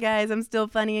 Hi, guys. I'm still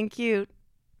funny and cute.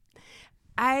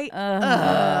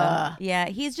 Yeah,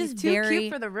 he's just too very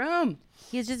cute for the room.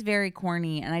 He's just very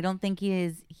corny, and I don't think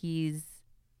he's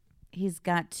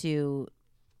got to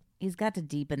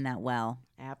deepen that well.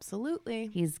 Absolutely.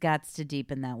 He's got to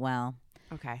deepen that well.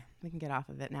 Okay. We can get off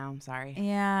of it now. I'm sorry.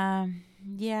 Yeah.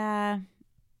 Yeah.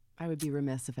 I would be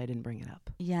remiss if I didn't bring it up.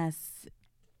 Yes.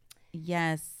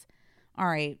 All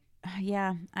right.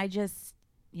 Yeah.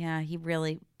 He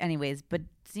really, anyways, but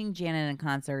seeing Janet in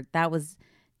concert, that was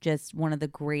just one of the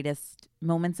greatest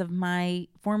moments of my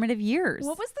formative years.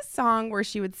 What was the song where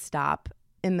she would stop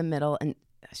in the middle and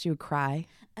she would cry?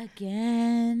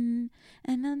 Again.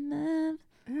 And I love.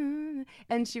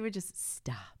 And she would just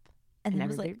stop. And then it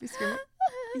was everybody like, would be screaming.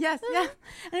 Yes, yeah.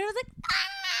 And it was like,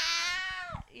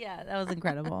 ah! Yeah, that was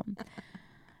incredible.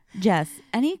 Jess,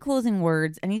 any closing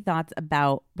words, any thoughts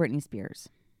about Britney Spears?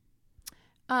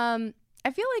 I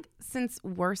feel like since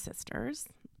we're sisters,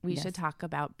 we should talk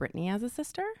about Britney as a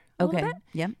sister a little bit.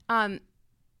 Yeah.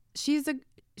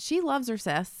 She loves her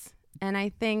sis, and I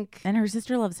think, and her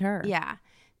sister loves her. Yeah.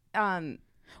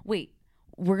 Wait,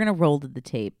 we're gonna roll to the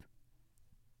tape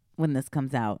when this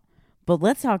comes out, but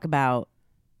let's talk about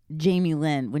Jamie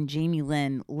Lynn when Jamie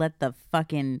Lynn let the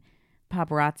fucking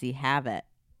paparazzi have it.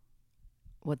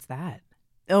 What's that?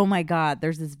 Oh my God,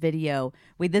 there's this video.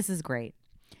 Wait, this is great.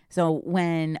 So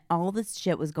when all this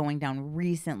shit was going down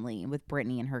recently with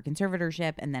Britney and her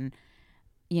conservatorship, and then,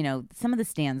 some of the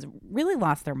stans really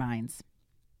lost their minds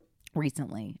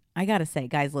recently. I got to say,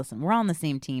 guys, listen, we're all on the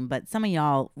same team, but some of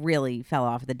y'all really fell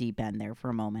off the deep end there for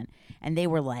a moment. And they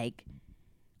were like,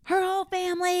 her whole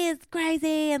family is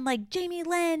crazy. And like Jamie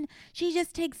Lynn, she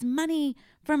just takes money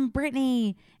from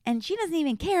Britney and she doesn't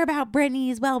even care about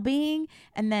Britney's well-being.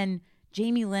 And then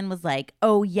Jamie Lynn was like,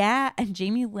 oh yeah. And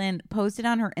Jamie Lynn posted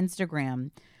on her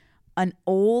Instagram an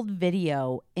old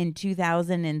video in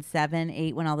 2007,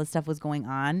 8, when all this stuff was going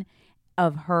on,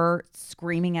 of her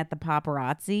screaming at the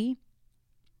paparazzi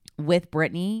with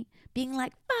Britney, being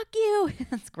like, fuck you.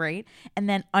 That's great. And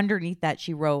then underneath that,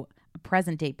 she wrote a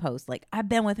present day post like, I've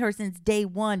been with her since day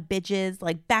one, bitches.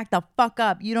 Like, back the fuck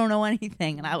up. You don't know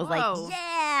anything. And I was like,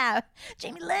 yeah,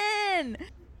 Jamie Lynn.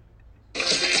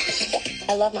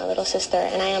 I love my little sister,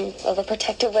 and I am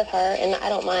overprotective with her, and I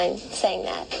don't mind saying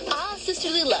that. Ah,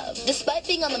 sisterly love. Despite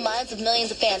being on the minds of millions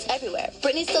of fans everywhere,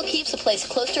 Britney still keeps a place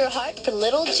close to her heart for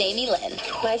little Jamie Lynn.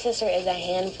 My sister is a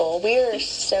handful. We're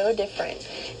so different.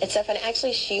 It's so funny.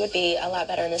 Actually, she would be a lot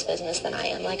better in this business than I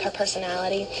am. Like, her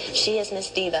personality, she is Miss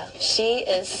Diva. She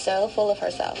is so full of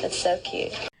herself. It's so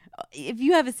cute. If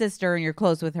you have a sister and you're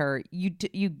close with her, you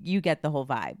get the whole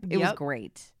vibe. It was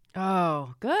great.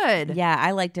 Oh, good. Yeah,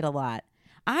 I liked it a lot.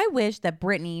 I wish that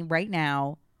Britney right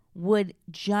now would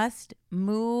just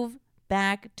move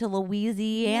back to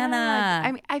Louisiana. Yeah,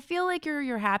 I mean, I feel like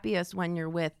you're happiest when you're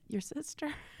with your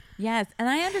sister. Yes, and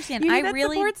I understand. You need that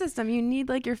support system. You need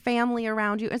like your family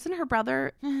around you. Isn't her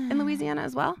brother in Louisiana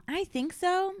as well? I think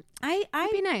so.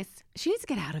 That'd be nice. She needs to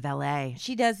get out of LA.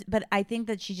 She does, but I think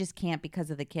that she just can't because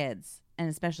of the kids, and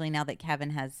especially now that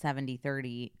Kevin has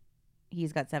 70-30.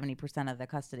 He's got 70% of the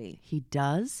custody. He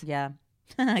does? Yeah.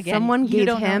 Again, someone gave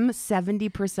him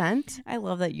 70%. I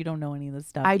love that you don't know any of this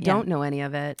stuff. I don't know any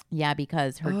of it. Yeah,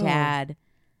 because her dad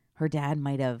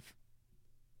might have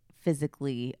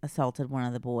physically assaulted one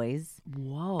of the boys.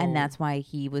 Whoa. And that's why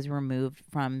he was removed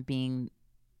from being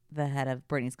the head of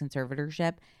Britney's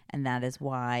conservatorship. And that is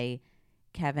why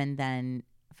Kevin then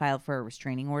filed for a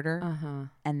restraining order. Uh-huh.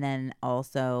 And then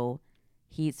also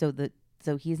he's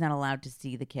not allowed to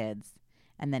see the kids.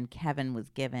 And then Kevin was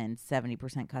given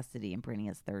 70% custody and Britney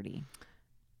is 30.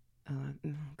 Oh,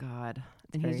 God.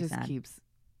 It's and he just sad. keeps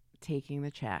taking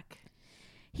the check.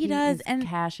 He does. Is and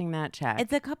cashing that check.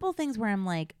 It's a couple things where I'm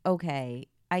like, okay,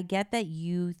 I get that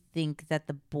you think that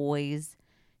the boys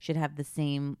should have the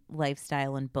same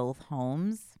lifestyle in both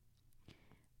homes.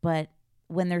 But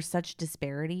when there's such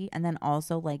disparity, and then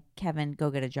also like, Kevin,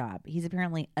 go get a job. He's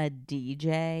apparently a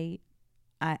DJ.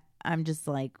 I'm just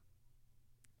like,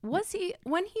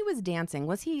 when he was dancing,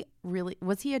 was he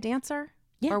a dancer?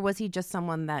 Yeah. Or was he just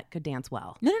someone that could dance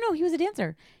well? No, he was a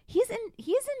dancer. He's in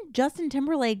Justin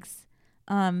Timberlake's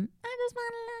I just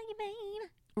wanna love you, babe.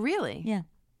 Really? Yeah.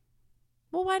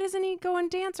 Well, why doesn't he go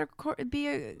and dance or be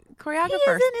a choreographer? He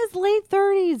is in his late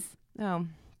 30s. Oh.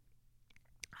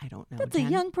 I don't know. That's a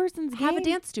young person's game. Have a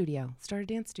dance studio. Start a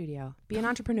dance studio. Be an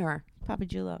entrepreneur. Papa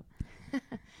Julo.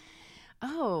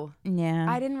 Oh. Yeah.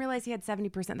 I didn't realize he had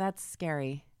 70%. That's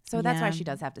scary. So that's why she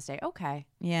does have to stay. Okay.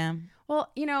 Yeah.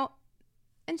 Well,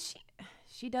 and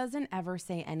She doesn't ever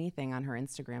say anything on her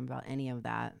Instagram about any of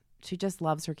that. She just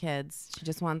loves her kids. She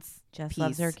just wants peace.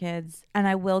 Loves her kids. And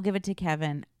I will give it to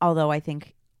Kevin, although I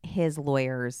think his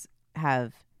lawyers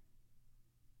have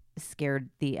scared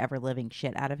the ever-living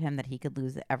shit out of him that he could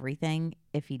lose everything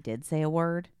if he did say a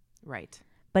word. Right.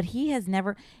 But he has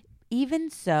never, even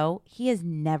so, he has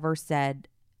never said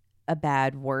a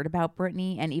bad word about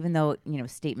Britney. And even though,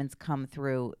 statements come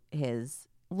through his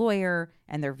lawyer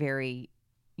and they're very,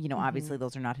 obviously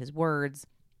those are not his words.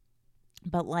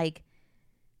 But like,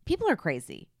 people are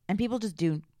crazy and people just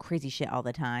do crazy shit all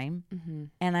the time. Mm-hmm.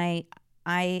 And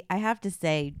I have to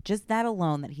say, just that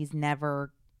alone, that he's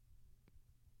never,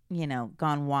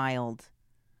 gone wild.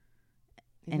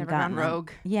 He's never gone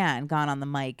rogue. And gone on the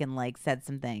mic and like said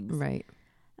some things. Right.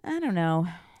 I don't know.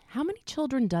 How many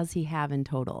children does he have in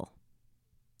total?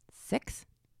 6?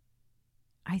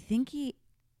 I think he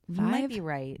 5? might be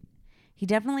right. He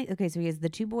definitely, so he has the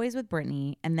 2 boys with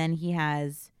Britney, and then he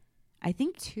has, I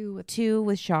think 2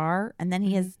 with Shar, and then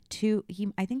he has 2,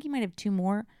 I think he might have 2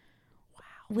 more.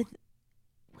 Wow.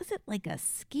 Was it like a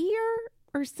skier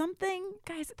or something?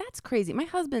 Guys, that's crazy. My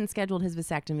husband scheduled his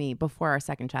vasectomy before our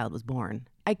second child was born.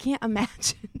 I can't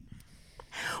imagine.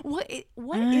 What is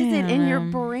it in your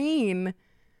brain?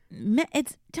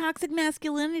 It's toxic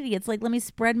masculinity. It's like, let me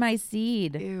spread my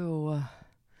seed. Ew.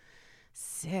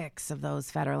 6 of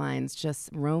those Federlines just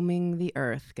roaming the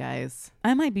earth, guys.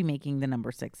 I might be making the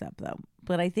number 6 up though,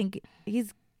 but I think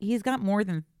he's got more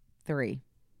than 3.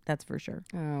 That's for sure.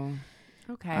 Oh,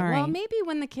 okay. All Well, right. maybe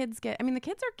when the kids the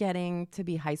kids are getting to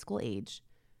be high school age.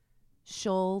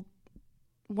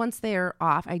 Once they're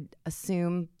off, I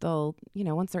assume they'll,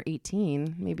 once they're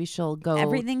 18, maybe she'll go.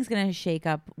 Everything's going to shake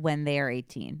up when they are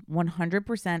 18.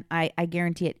 100%. I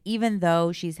guarantee it. Even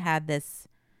though she's had this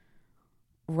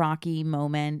rocky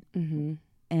moment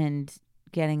and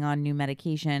getting on new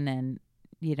medication and,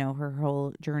 her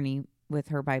whole journey with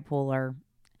her bipolar.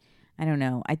 I don't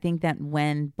know. I think that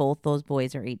when both those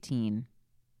boys are 18,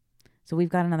 so we've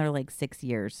got another like 6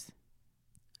 years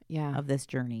of this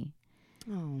journey.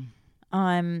 Oh.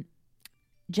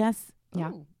 Jess.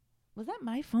 Yeah. Ooh, was that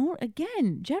my phone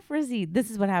again? Jeff Rizzi.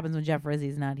 This is what happens when Jeff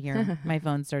Rizzi's not here. My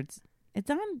phone starts. It's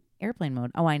on airplane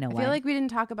mode. Oh, I know. I feel like we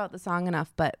didn't talk about the song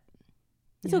enough, but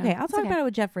it's okay. I'll talk about it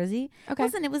with Jeff Rizzi. Okay.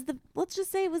 Listen, let's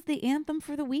just say it was the anthem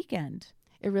for the weekend.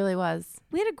 It really was.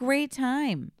 We had a great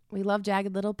time. We love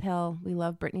Jagged Little Pill. We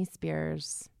love Britney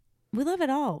Spears. We love it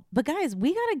all. But guys,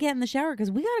 we got to get in the shower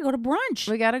because we got to go to brunch.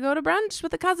 We got to go to brunch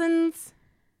with the cousins.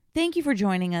 Thank you for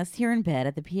joining us here in bed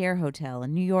at the Pierre Hotel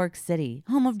in New York City,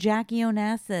 home of Jackie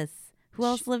Onassis. Who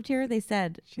else lived here? They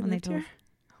said she when lived they told here.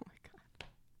 Oh my god!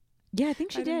 Yeah, I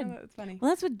think she did. That's funny.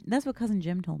 Well, that's what cousin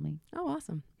Jim told me. Oh,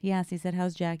 awesome. He asked. He said,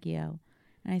 "How's Jackie O?"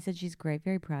 And I said, "She's great,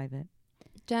 very private."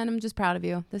 Jen, I'm just proud of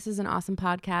you. This is an awesome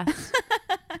podcast.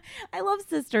 I love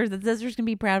sisters. That sisters can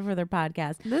be proud for their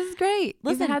podcast. This is great.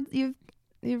 Listen, you've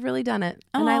really done it,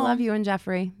 and I love you and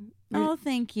Jeffrey.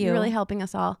 Thank you. You're really helping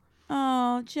us all.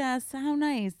 Oh, Jess, how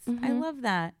nice. I love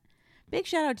that. Big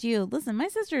shout out to you. Listen, my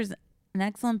sister's an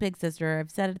excellent big sister.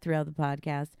 I've said it throughout the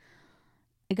podcast.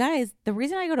 Guys, the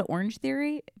reason I go to Orange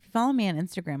Theory, if you follow me on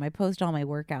Instagram, I post all my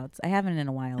workouts. I haven't in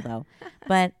a while though.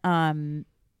 But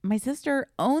my sister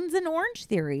owns an Orange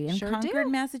Theory in Concord,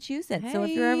 Massachusetts. Hey. So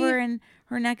if you're ever in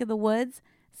her neck of the woods,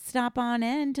 stop on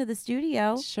in to the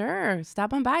studio. Sure.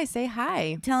 Stop on by. Say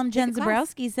hi. Tell them Jen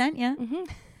Zabrowski sent you.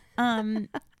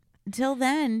 Till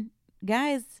then,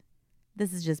 guys,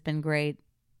 this has just been great.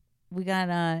 We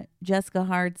got Jessica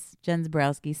Hartz, Jen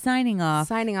Zabrowski signing off.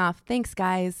 Thanks,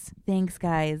 guys.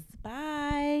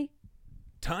 Bye.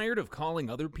 Tired of calling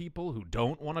other people who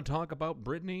don't want to talk about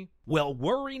Britney? Well,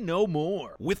 worry no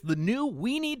more. With the new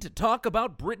We Need to Talk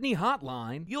About Britney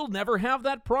hotline, you'll never have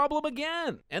that problem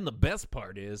again. And the best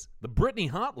part is, the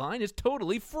Britney hotline is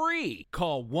totally free.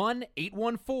 Call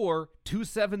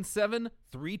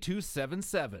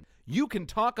 1-814-277-3277. You can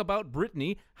talk about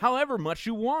Britney however much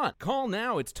you want. Call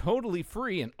now. It's totally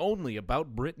free and only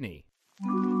about Britney.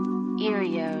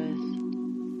 Erios.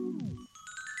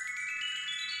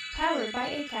 Powered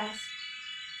by Acast.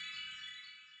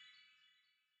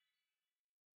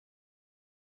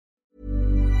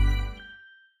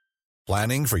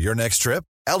 Planning for your next trip?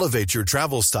 Elevate your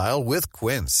travel style with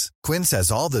Quince. Quince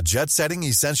has all the jet-setting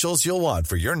essentials you'll want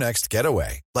for your next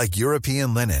getaway, like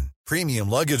European linen, premium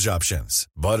luggage options,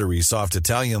 buttery soft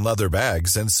Italian leather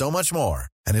bags, and so much more.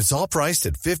 And it's all priced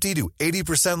at 50 to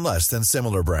 80% less than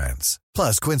similar brands.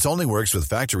 Plus, Quince only works with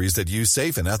factories that use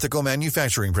safe and ethical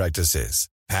manufacturing practices.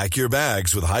 Pack your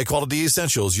bags with high-quality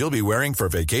essentials you'll be wearing for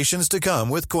vacations to come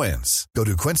with Quince. Go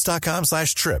to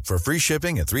quince.com/trip for free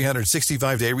shipping and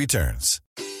 365-day returns.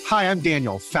 Hi, I'm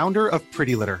Daniel, founder of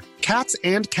Pretty Litter. Cats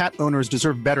and cat owners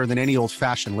deserve better than any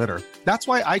old-fashioned litter. That's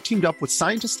why I teamed up with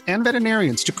scientists and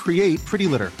veterinarians to create Pretty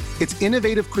Litter. Its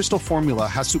innovative crystal formula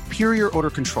has superior odor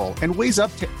control and weighs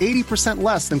up to 80%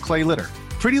 less than clay litter.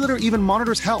 Pretty Litter even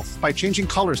monitors health by changing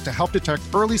colors to help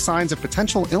detect early signs of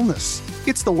potential illness.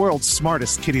 It's the world's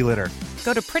smartest kitty litter.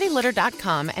 Go to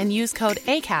prettylitter.com and use code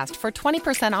ACAST for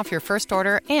 20% off your first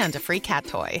order and a free cat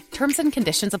toy. Terms and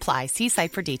conditions apply. See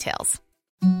site for details.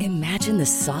 Imagine the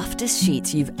softest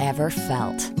sheets you've ever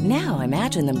felt. Now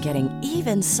imagine them getting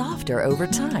even softer over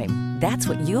time. That's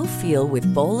what you'll feel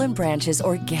with Boll & Branch's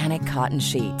organic cotton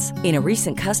sheets. In a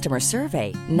recent customer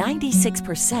survey,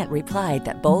 96% replied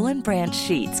that Boll & Branch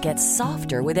sheets get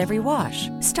softer with every wash.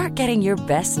 Start getting your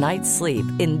best night's sleep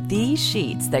in these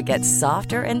sheets that get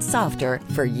softer and softer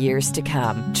for years to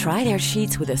come. Try their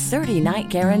sheets with a 30-night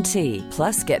guarantee.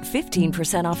 Plus, get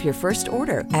 15% off your first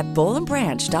order at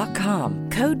bollandbranch.com.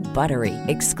 Code BUTTERY.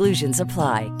 Exclusions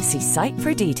apply. See site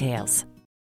for details.